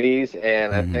earlier 80s,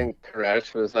 and I Mm-hmm. think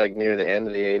Koresh was like near the end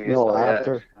of the 80s, No, so yeah,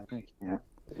 after I think, yeah.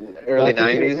 early I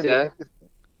think he was 90s, yeah. I think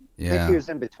he Yeah. was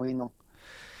in between them.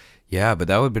 Yeah, but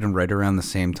that would have been right around the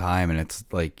same time, and it's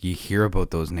like you hear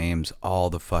about those names all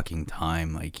the fucking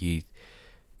time. Like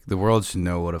the world should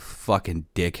know what a fucking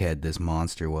dickhead this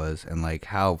monster was, and like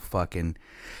how fucking,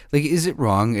 like, is it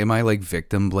wrong? Am I like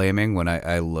victim blaming when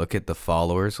I look at the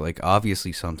followers? Like,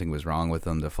 obviously something was wrong with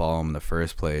them to follow him in the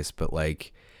first place, but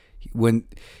like when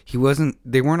he wasn't,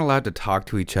 they weren't allowed to talk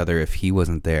to each other if he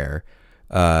wasn't there.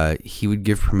 He would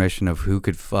give permission of who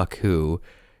could fuck who,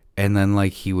 and then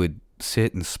like he would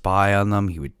sit and spy on them.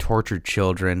 He would torture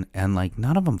children, and like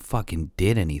none of them fucking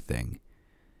did anything.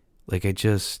 Like I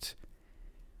just,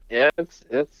 Yeah, it's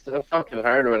a fucking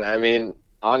hard one. I mean,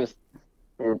 honest,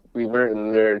 we weren't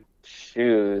in their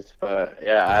shoes, but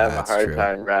yeah, I yeah, have a that's hard true.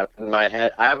 time wrapping my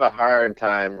head. I have a hard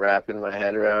time wrapping my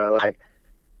head around. Like,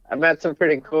 I met some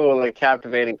pretty cool, like,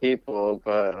 captivating people,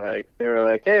 but like, they were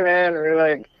like, "Hey, man," we're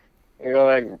like, you go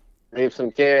like rape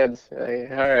some kids. Like,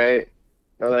 all right,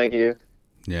 no, thank you.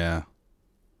 Yeah,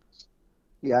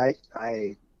 Yeah,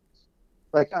 I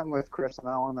like I'm with Chris on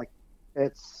that one. Like,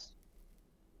 it's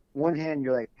one hand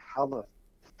you're like, how the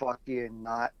fuck do you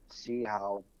not see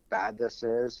how bad this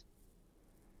is?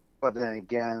 But then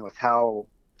again, with how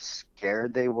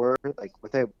scared they were, like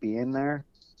without being there,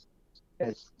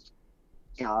 it's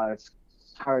it's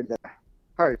hard to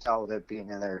hard to tell without being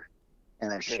in their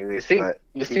You shoes. see, But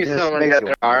you it see just someone makes get you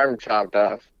their wonder. arm chopped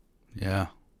off. yeah.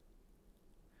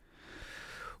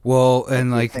 Well,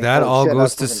 and Like you like think, that oh all shit, goes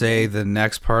that's to what it say means. the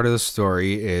next part of the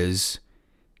story is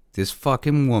this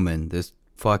fucking woman, this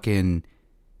fucking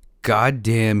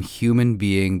goddamn human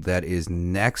being that is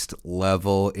next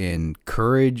level in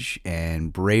courage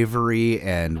and bravery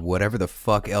and whatever the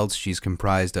fuck else she's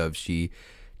comprised of. She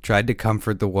tried to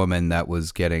comfort the woman that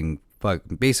was getting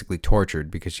basically tortured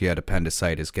because she had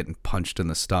appendicitis, getting punched in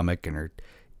the stomach and her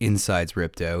insides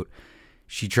ripped out.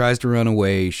 She tries to run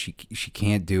away. She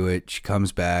can't do it. She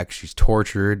comes back. She's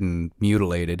tortured and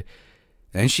mutilated.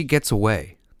 And she gets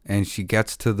away. And she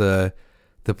gets to the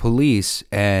police,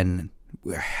 and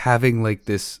having like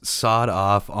this sawed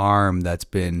off arm that's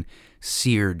been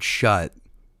seared shut,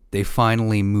 they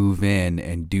finally move in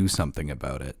and do something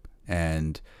about it.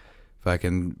 And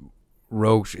fucking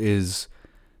Roche is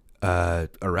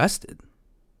arrested.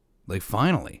 Like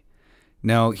finally.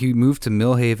 Now he moved to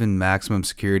Millhaven Maximum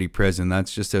Security Prison.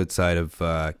 That's just outside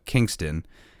of Kingston.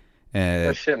 Oh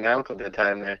Uh, shit, my uncle did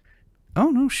time there. oh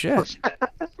no shit.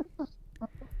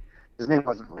 His name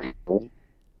wasn't Rachel.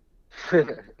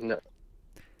 No.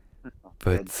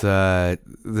 But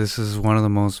this is one of the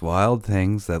most wild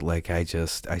things that like I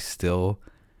still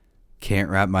can't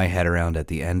wrap my head around. At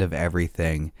the end of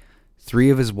everything, 3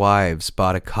 of his wives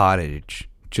bought a cottage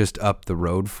just up the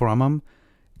road from him,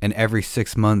 and every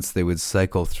 6 months they would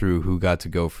cycle through who got to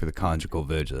go for the conjugal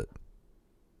visit.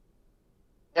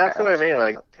 Yeah, that's what I mean.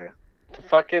 Like,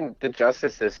 the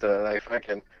justice system, like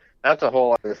fucking, that's a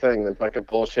whole other thing. The fucking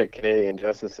bullshit Canadian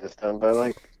justice system. But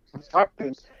like, fuck,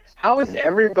 dude, how is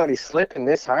everybody slipping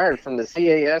this hard from the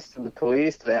CAS to the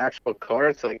police to the actual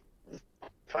courts? Like,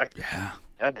 fuck, Yeah.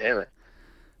 god damn it.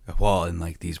 Well, and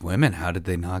like these women, how did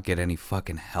they not get any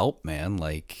fucking help, man?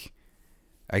 Like,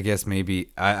 I guess maybe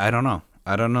I don't know.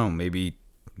 I don't know. Maybe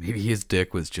his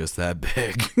dick was just that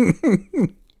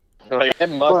big. Like, it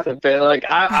must have been like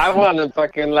I want to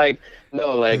fucking like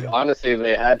no, like honestly,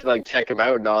 they had to like check him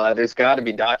out and all that. There's got to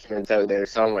be documents out there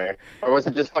somewhere, or was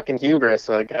it just fucking hubris?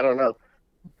 Like, I don't know.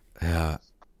 Yeah.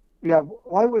 Yeah,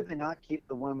 why would they not keep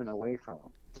the women away from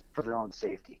them for their own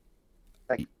safety?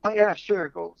 Like, oh yeah, sure,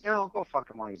 go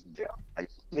fuck him while he's in jail. Like,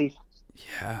 leave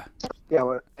Yeah. Yeah,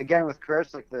 well, again with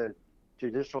Chris, like the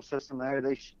judicial system there,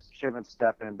 they should have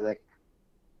stepped in and be like,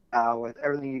 with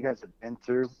everything you guys have been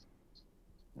through,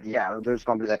 yeah, there's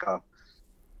going to be like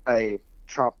a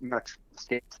Trump Mexican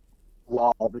state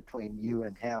wall between you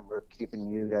and him. We're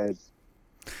keeping you guys,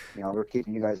 we're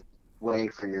keeping you guys away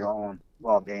for your own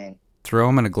well-being. Throw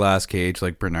him in a glass cage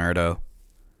like Bernardo.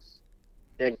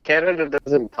 Yeah, Canada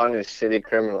doesn't punish shitty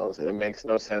criminals. It makes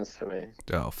no sense to me.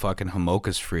 Oh, fucking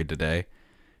Homoka's free today.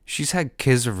 She's had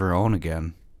kids of her own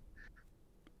again.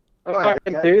 Oh,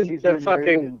 fucking dude, that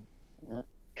fucking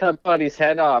cut Buddy's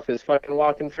head off is fucking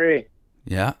walking free.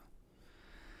 Yeah.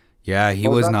 Yeah, he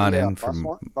was not in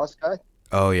from... Bus guy?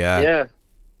 Oh, yeah. Yeah.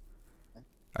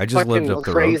 I just lived up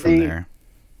the road from there.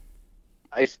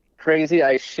 Crazy,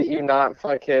 I shit you not,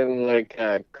 fucking, like,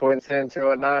 coincidence or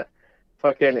whatnot.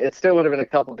 Fucking, it still would have been a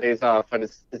couple days off, but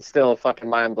it's still a fucking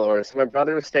mind blower. So my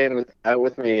brother was staying out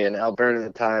with me in Alberta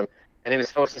at the time, and he was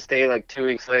supposed to stay like 2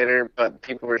 weeks later, but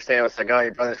people were saying, I was like, oh,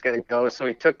 your brother's gonna go. So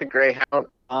he took the Greyhound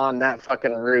on that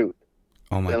fucking route.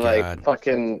 Oh my and, God. like,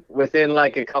 fucking, within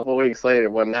like a couple weeks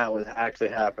later, when that was actually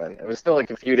happened, it was still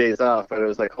like a few days off, but it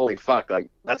was like, holy fuck,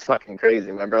 like, that's fucking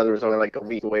crazy. My brother was only like a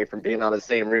week away from being on the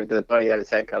same route that Buddy had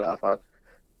his head cut off on.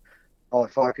 Oh,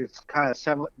 fuck, it's kind of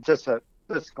similar, just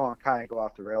going to kind of go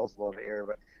off the rails a little bit here,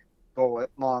 but go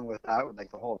along with that, with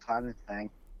like the whole timing thing.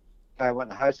 Guy I went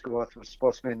to high school with was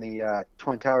supposed to be in the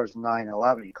Twin Towers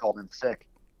 9/11. He called in sick.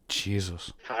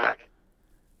 Jesus. Fuck.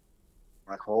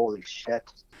 Like, holy shit.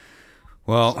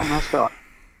 Well, So messed up.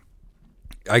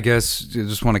 I guess I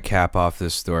just want to cap off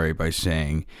this story by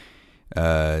saying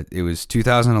it was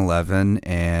 2011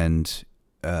 and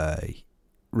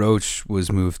Roach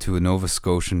was moved to a Nova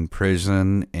Scotian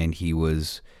prison, and he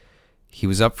was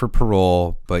up for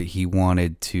parole, but he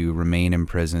wanted to remain in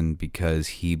prison because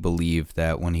he believed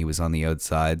that when he was on the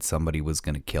outside, somebody was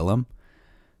going to kill him.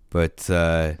 But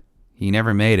he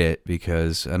never made it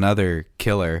because another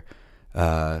killer,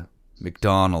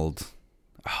 McDonald.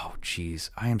 Oh, jeez.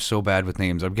 I am so bad with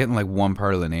names. I'm getting like one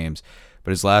part of the names.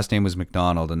 But his last name was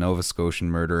McDonald, a Nova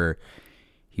Scotian murderer.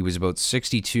 He was about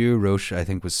 62. Roche, I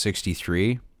think, was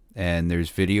 63. And there's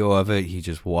video of it. He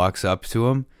just walks up to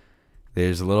him.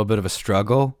 There's a little bit of a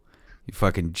struggle. He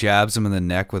fucking jabs him in the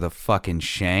neck with a fucking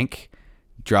shank.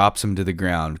 Drops him to the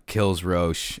ground. Kills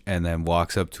Roche. And then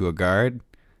walks up to a guard.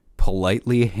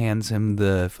 Politely hands him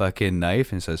the fucking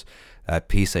knife and says, that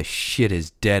piece of shit is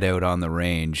dead out on the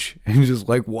range. And just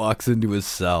like walks into his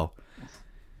cell.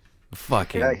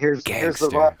 Fucking here's gangster.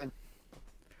 the weapon.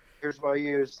 Here's what I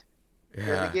used.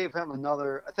 Yeah. They gave him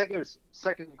another, I think it was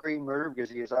second degree murder because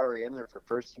he was already in there for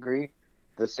first degree.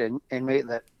 This inmate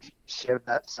that shoved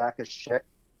that sack of shit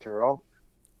to Earl.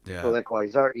 Yeah. So like, well,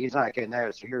 he's not getting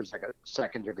there, so here's like a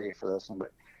second degree for this one.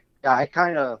 But yeah, I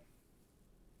kind of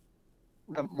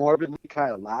morbidly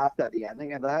kind of laughed at the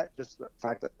ending of that. Just the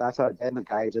fact that that's how it ended. The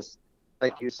guy just,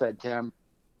 like you said, Tim,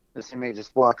 this inmate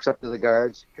just walks up to the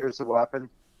guards. Here's the weapon.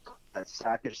 That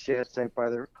sack of shit right by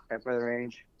the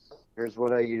range. Here's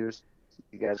what I used.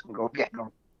 You guys can go get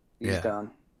him. He's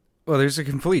done. Well, there's a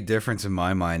complete difference in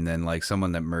my mind than like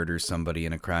someone that murders somebody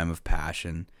in a crime of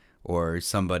passion, or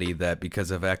somebody that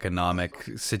because of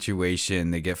economic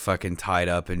situation they get fucking tied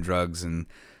up in drugs and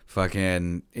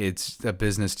fucking it's a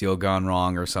business deal gone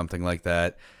wrong or something like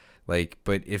that. Like,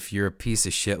 but if you're a piece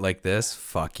of shit like this,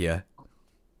 fuck you.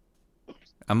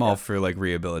 I'm all for like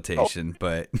rehabilitation,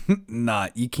 but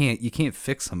you can't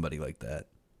fix somebody like that.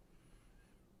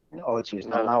 No, geez,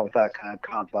 not with that kind of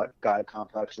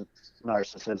complex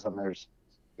narcissism.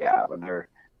 When they're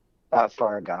that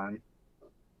far gone.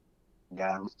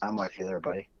 Yeah, I'm with you there,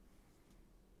 buddy.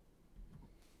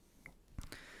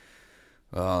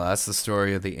 Well, that's the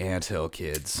story of the Anthill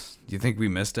kids. Do you think we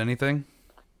missed anything?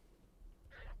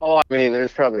 Oh, I mean,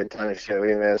 there's probably a ton of shit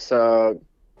we missed. So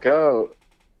go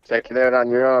check it out on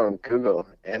your own. Google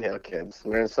Anthill Kids.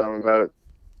 Learn something about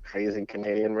crazy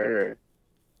Canadian murder.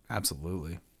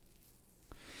 Absolutely.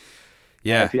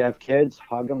 Yeah. If you have kids,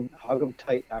 hug them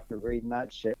tight after reading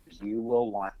that shit, because you will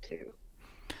want to.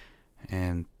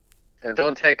 And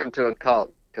don't take them to a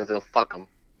cult, because they'll fuck them.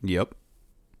 Yep.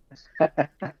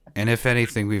 And if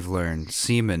anything we've learned,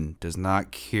 semen does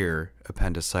not cure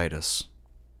appendicitis.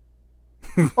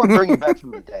 Or bring it back from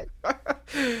the dead.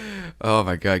 Oh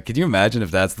my god, could you imagine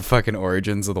if that's the fucking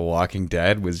origins of The Walking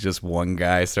Dead, was just one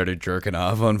guy started jerking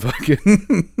off on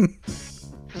fucking...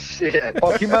 Shit.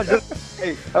 Oh, can you imagine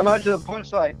the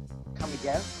punchline. Come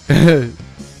again?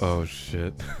 Oh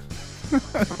shit.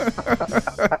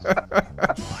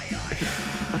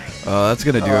 That's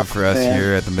gonna do it for us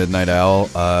here at the Midnight Owl.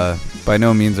 by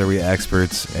no means are we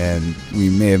experts, and we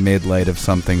may have made light of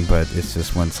something, but it's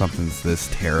just when something's this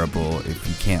terrible, if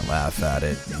you can't laugh at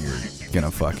it, you're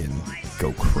gonna fucking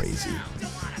go crazy.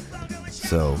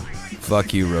 So,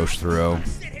 fuck you, Roche Thoreau,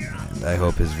 and I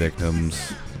hope his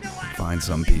victims find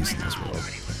some peace in this world.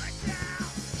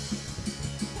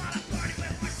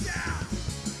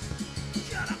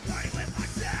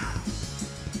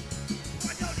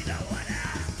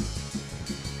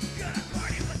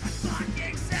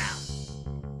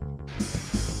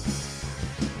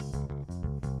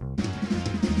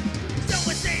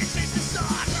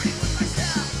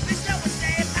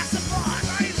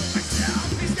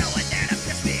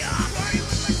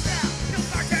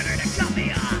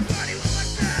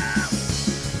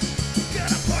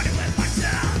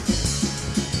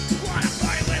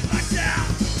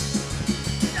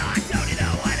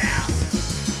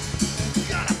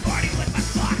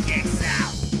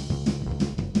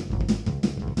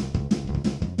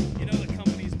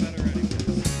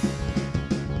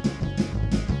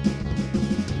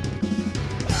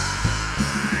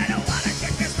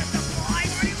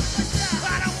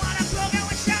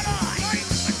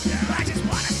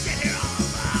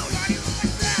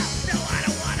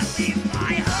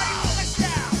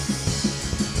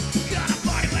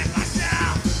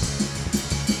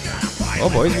 Oh,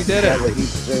 boys, we did it. He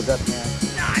deserved that, man.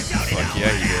 Fuck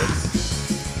yeah, he did.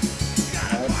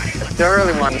 I still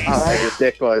really want to know how big his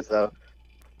dick was, though.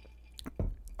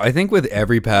 I think with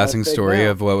every passing That's big story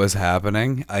now. of what was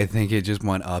happening, I think it just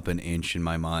went up an inch in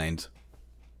my mind.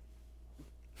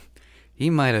 He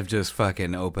might have just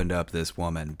fucking opened up this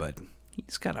woman, but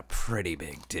he's got a pretty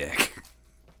big dick.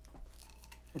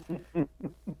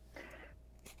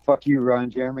 Fuck you, Ron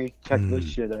Jeremy. Check this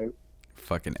shit out.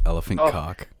 Fucking elephant Oh.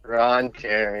 cock. Ron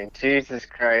Jeremy, Jesus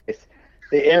Christ.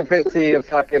 The infancy of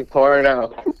fucking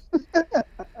porno.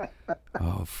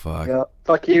 Oh, fuck. Yep.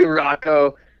 Fuck you,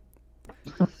 Rocco.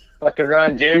 Fucking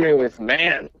Ron Jeremy was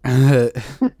man.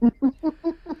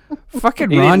 Fucking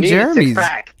He Ron didn't need a Jeremy's.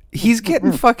 six-pack. He's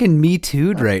getting fucking Me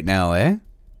Too'd right now, eh?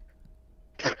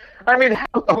 I mean, how?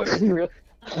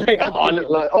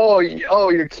 Like,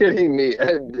 you're kidding me.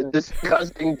 A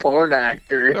disgusting porn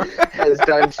actor has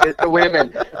done shit to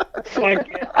women.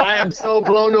 Like, I am so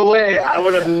blown away. I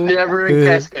would have never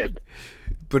guessed it.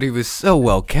 But he was so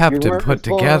well kept You and weren't put as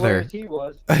blown away together. as he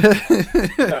was.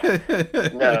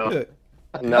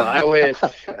 No,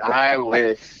 I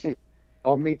wish.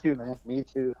 Oh, me too, man. Me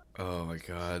too. Oh my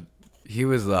god. He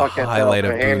was the Fucking highlight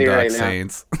of hell, handy Boondock right now.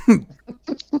 Saints.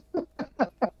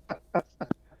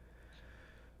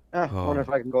 I Oh. wonder if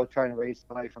I can go try and raise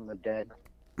somebody from the dead.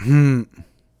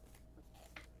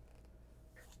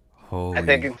 Holy. I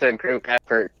think it's a group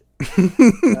effort.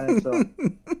 So.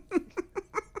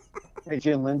 Hey,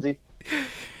 Jim Lindsay.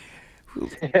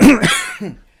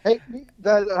 Hey,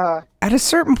 that At a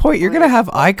certain point, you're gonna have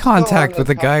eye contact with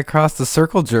the guy across the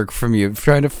circle jerk from you,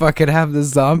 trying to fucking have the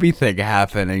zombie thing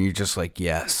happen, and you're just like,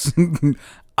 yes,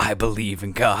 I believe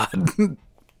in God.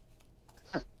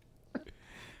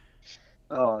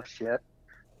 oh shit.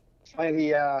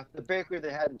 The bakery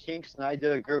they had in Kingston, I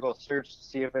did a Google search to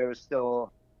see if it was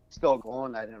still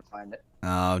going. I didn't find it.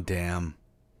 Oh, damn.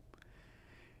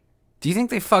 Do you think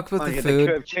they fucked with the They could food?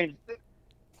 have changed it.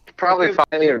 Probably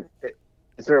finding.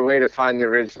 Is there a way to find the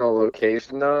original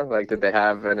location though? Like, did they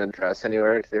have an address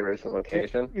anywhere to the original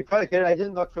location? You probably could. I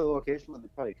didn't look for the location, but they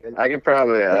probably could. I could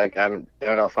probably I don't know,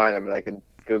 I'll find it, but I could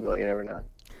Google it. You never know.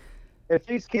 If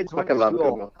these kids went Fucking to love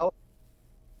school, Google.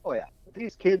 oh yeah, if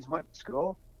these kids went to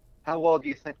school, how well do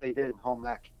you think they did in home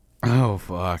ec? Oh,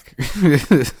 fuck.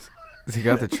 He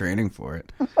got the training for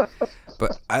it.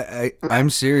 But I'm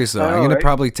serious, though. I know, I'm going right? to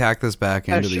probably tack this back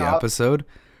And into the shop. episode.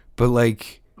 But,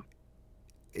 like,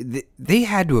 they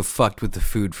had to have fucked with the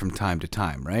food from time to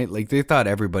time, right? Like, they thought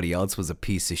everybody else was a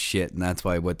piece of shit, and that's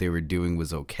why what they were doing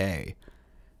was okay.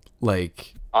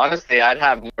 Like, Honestly, I'd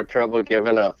have more trouble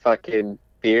giving a fucking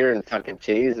beer and fucking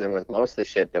cheese than with most of the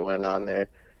shit that went on there.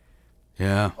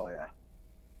 yeah. Oh yeah.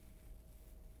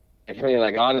 I mean,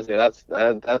 like, honestly, that's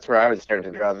where I would start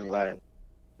to draw the line.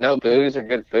 No booze or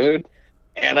good food,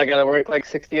 and I gotta work like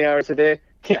 16 hours a day.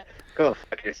 Yeah, go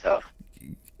fuck yourself.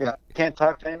 Yeah, you can't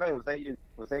talk to anybody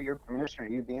without your permission or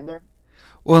you being there.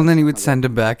 Well, and then he would send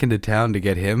him back into town to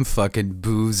get him fucking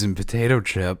booze and potato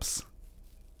chips.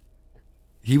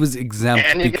 He was exempt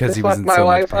And you because get he to was fuck in my so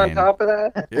much wife on pain. top of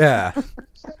that? Yeah.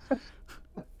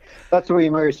 That's where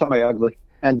you marry somebody ugly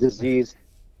and diseased.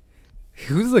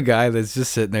 Who's the guy that's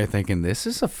just sitting there thinking, this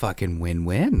is a fucking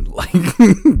win-win? Like,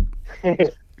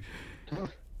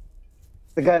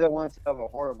 The guy that wants to have a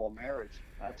horrible marriage.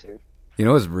 That's who. you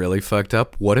know what's really fucked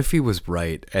up? What if he was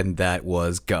right and that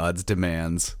was God's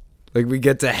demands? Like we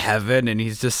get to heaven and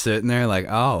he's just sitting there like,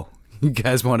 oh, you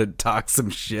guys want to talk some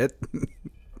shit?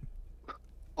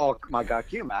 Oh my God,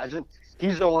 can you imagine?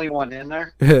 He's the only one in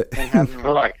there. And having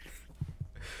like,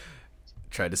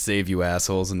 Tried to save you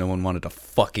assholes and no one wanted to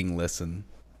fucking listen.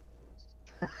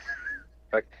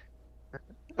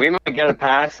 We might get a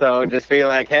pass though, just be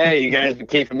like, hey, you guys been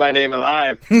keeping my name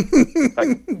alive.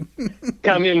 Like,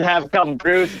 come in and have a couple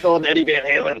brews with old Eddie Van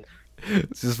Halen.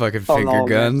 It's just fucking Oh, finger no, man.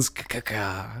 guns. this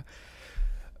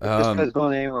guy's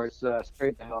going anywhere. It's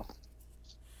straight to hell.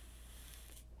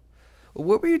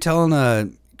 What were you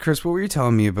telling Chris, what were you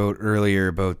telling me about earlier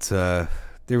about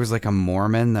there was like a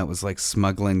Mormon that was like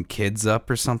smuggling kids up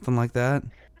or something like that?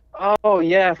 Oh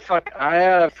yeah, fuck.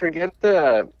 I forget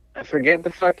the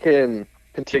fucking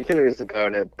particulars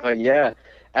about it, but yeah,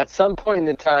 at some point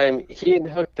in time, he had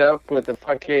hooked up with a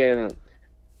fucking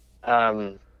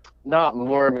not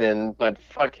Mormon, but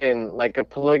fucking like a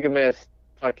polygamous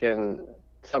fucking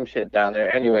some shit down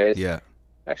there. Anyways, Yeah.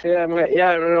 actually, I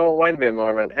don't know, it might have been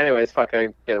Mormon. Anyways, fuck, I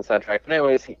get sidetracked. But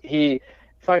anyways,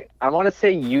 I want to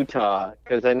say Utah,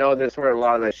 because I know that's where a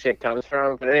lot of this shit comes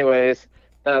from. But anyways,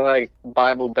 that like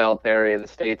Bible Belt area of the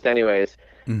States. Anyways,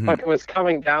 fucking was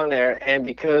coming down there, and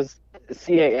because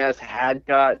CAS had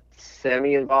got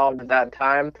semi-involved at that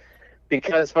time,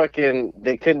 because fucking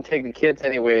they couldn't take the kids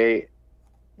anyway,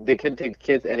 they couldn't take the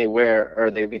kids anywhere,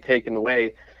 or they'd be taken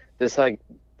away. This like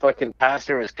fucking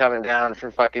pastor was coming down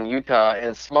from fucking Utah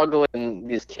and smuggling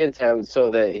these kids out so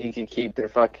that he could keep their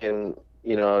fucking,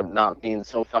 you know, not being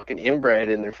so fucking inbred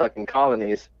in their fucking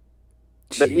colonies.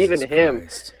 But even him,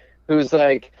 Christ. who's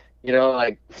like, you know,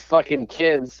 like fucking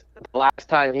kids, the last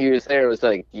time he was there was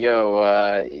like,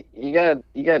 yo, you gotta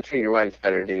treat your wife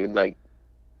better, dude. Like,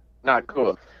 not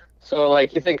cool. So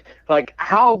like, you think like,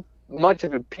 how much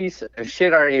of a piece of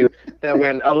shit are you that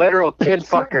when a literal kid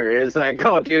fucker is like,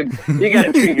 oh, dude, you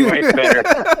gotta treat your wife better.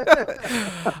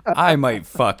 I might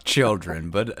fuck children,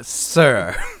 but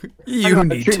sir, you gotta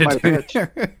need treat my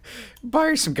to buy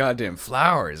her some goddamn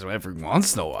flowers every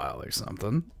once in a while or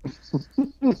something.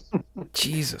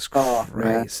 Jesus Oh,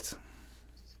 man. Christ.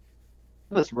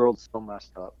 This world's so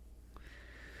messed up.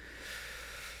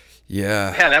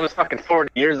 Yeah. Yeah, that was fucking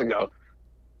 40 years ago.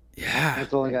 Yeah.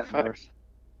 It's only gotten worse.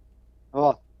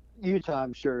 Well, Utah,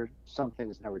 I'm sure some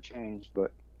things never changed,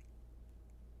 but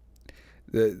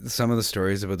Some of the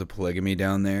stories about the polygamy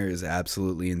down there is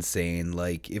absolutely insane.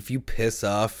 Like, if you piss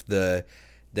off the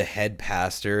head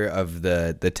pastor of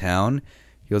the town,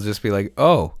 he'll just be like,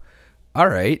 oh, all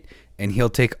right. And he'll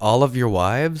take all of your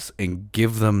wives and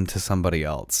give them to somebody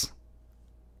else.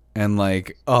 And,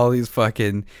 like, all these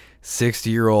fucking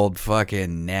 60-year-old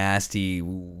fucking nasty,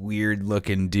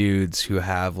 weird-looking dudes who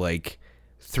have, like,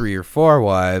 3 or 4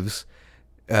 wives,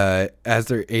 as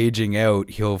they're aging out,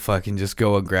 he'll fucking just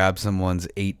go and grab someone's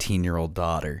 18-year-old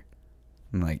daughter.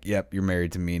 I'm like, yep, you're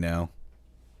married to me now.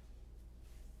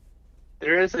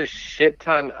 There is a shit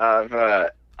ton of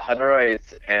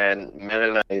Hutterites and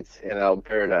Mennonites in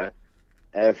Alberta,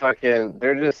 and fucking,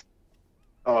 they're just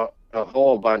a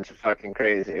whole bunch of fucking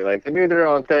crazy. Like, they do their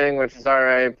own thing, which is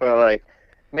alright, but, like,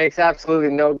 makes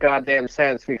absolutely no goddamn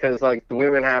sense because, like, the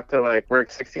women have to, like,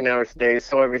 work 16 hours a day,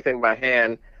 sew everything by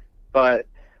hand, but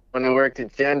when I worked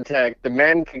at Gentech, the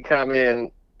men could come in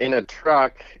a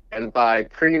truck and buy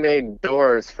pre-made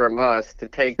doors from us to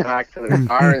take back to their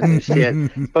cars and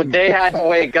shit. But they had to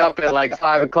wake up at like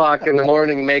 5 o'clock in the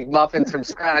morning and make muffins from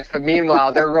scratch. But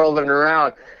meanwhile, they're rolling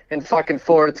around in fucking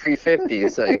Ford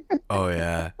 350s. Like, Oh,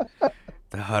 yeah.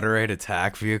 The Hutterite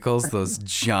attack vehicles, those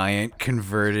giant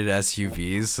converted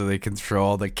SUVs so they can throw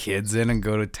all the kids in and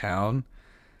go to town.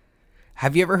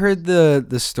 Have you ever heard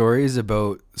the stories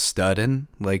about studding?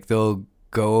 Like, they'll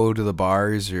go to the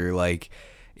bars, or like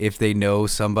if they know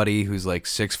somebody who's like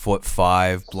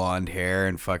 6'5", blonde hair,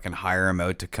 and fucking hire them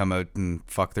out to come out and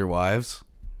fuck their wives.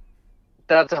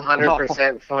 that's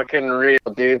 100% fucking real,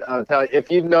 dude. I'll tell you,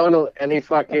 if you've known any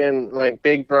fucking like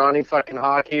big brawny fucking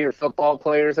hockey or football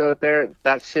players out there,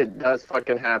 that shit does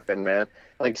fucking happen, man.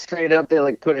 Like straight up, they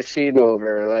like put a sheet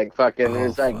over, like fucking.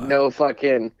 There's like fuck. no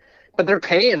fucking. But they're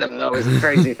paying them though. Is the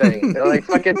crazy thing. They're like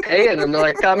fucking paying them. They're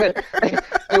like, come in.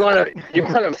 You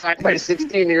wanna fight my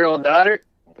 16-year-old daughter?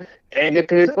 And get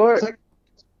paid for it. it's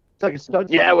like a stud.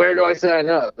 Yeah, where do I sign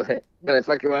up? Can I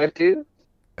fuck your wife too?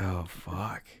 Oh,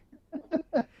 fuck.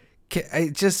 I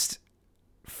just...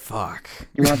 Fuck.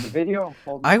 You want the video?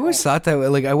 Hold I on. always thought that,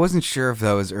 like, I wasn't sure if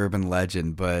that was urban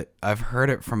legend, but I've heard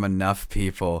it from enough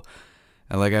people.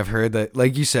 And, like, I've heard that,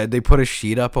 like you said, they put a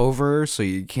sheet up over her so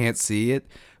you can't see it.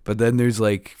 But then there's,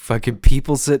 like, fucking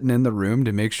people sitting in the room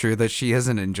to make sure that she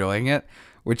isn't enjoying it.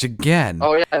 Which, again...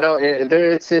 Oh yeah, no,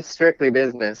 it's strictly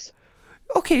business.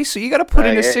 Okay, so you got to put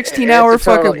in a Like, 16-hour it's a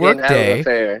total fucking work in-house day,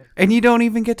 affair. and you don't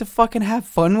even get to fucking have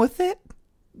fun with it?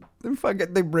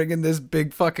 They bring in this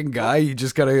big fucking guy. You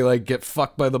just gotta like get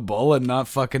fucked by the bull and not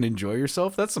fucking enjoy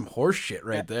yourself. That's some horse shit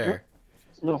right there.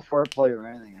 There's no foreplay or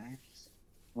anything. Eh? Just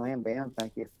laying bam,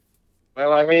 thank you.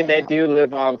 Well, I mean, they do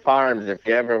live on farms. If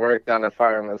you ever worked on a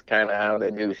farm, that's kind of how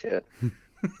they do shit.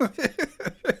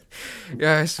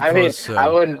 Yeah, I I suppose mean, so. I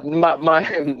wouldn't.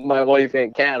 My wife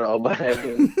ain't cattle, but I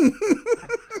mean,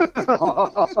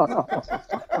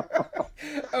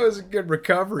 That was a good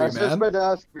recovery, I was just man. about to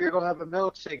ask if you're gonna have a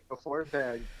milkshake before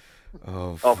bed.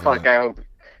 Oh, oh fuck, I hope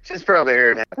she's probably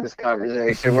heard this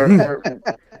conversation.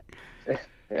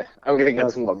 Yeah, I'm gonna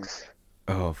get some looks.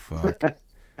 Oh, fuck.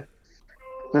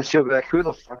 Then she'll be like, "Who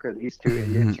the fuck are these two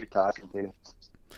idiots you're talking to?"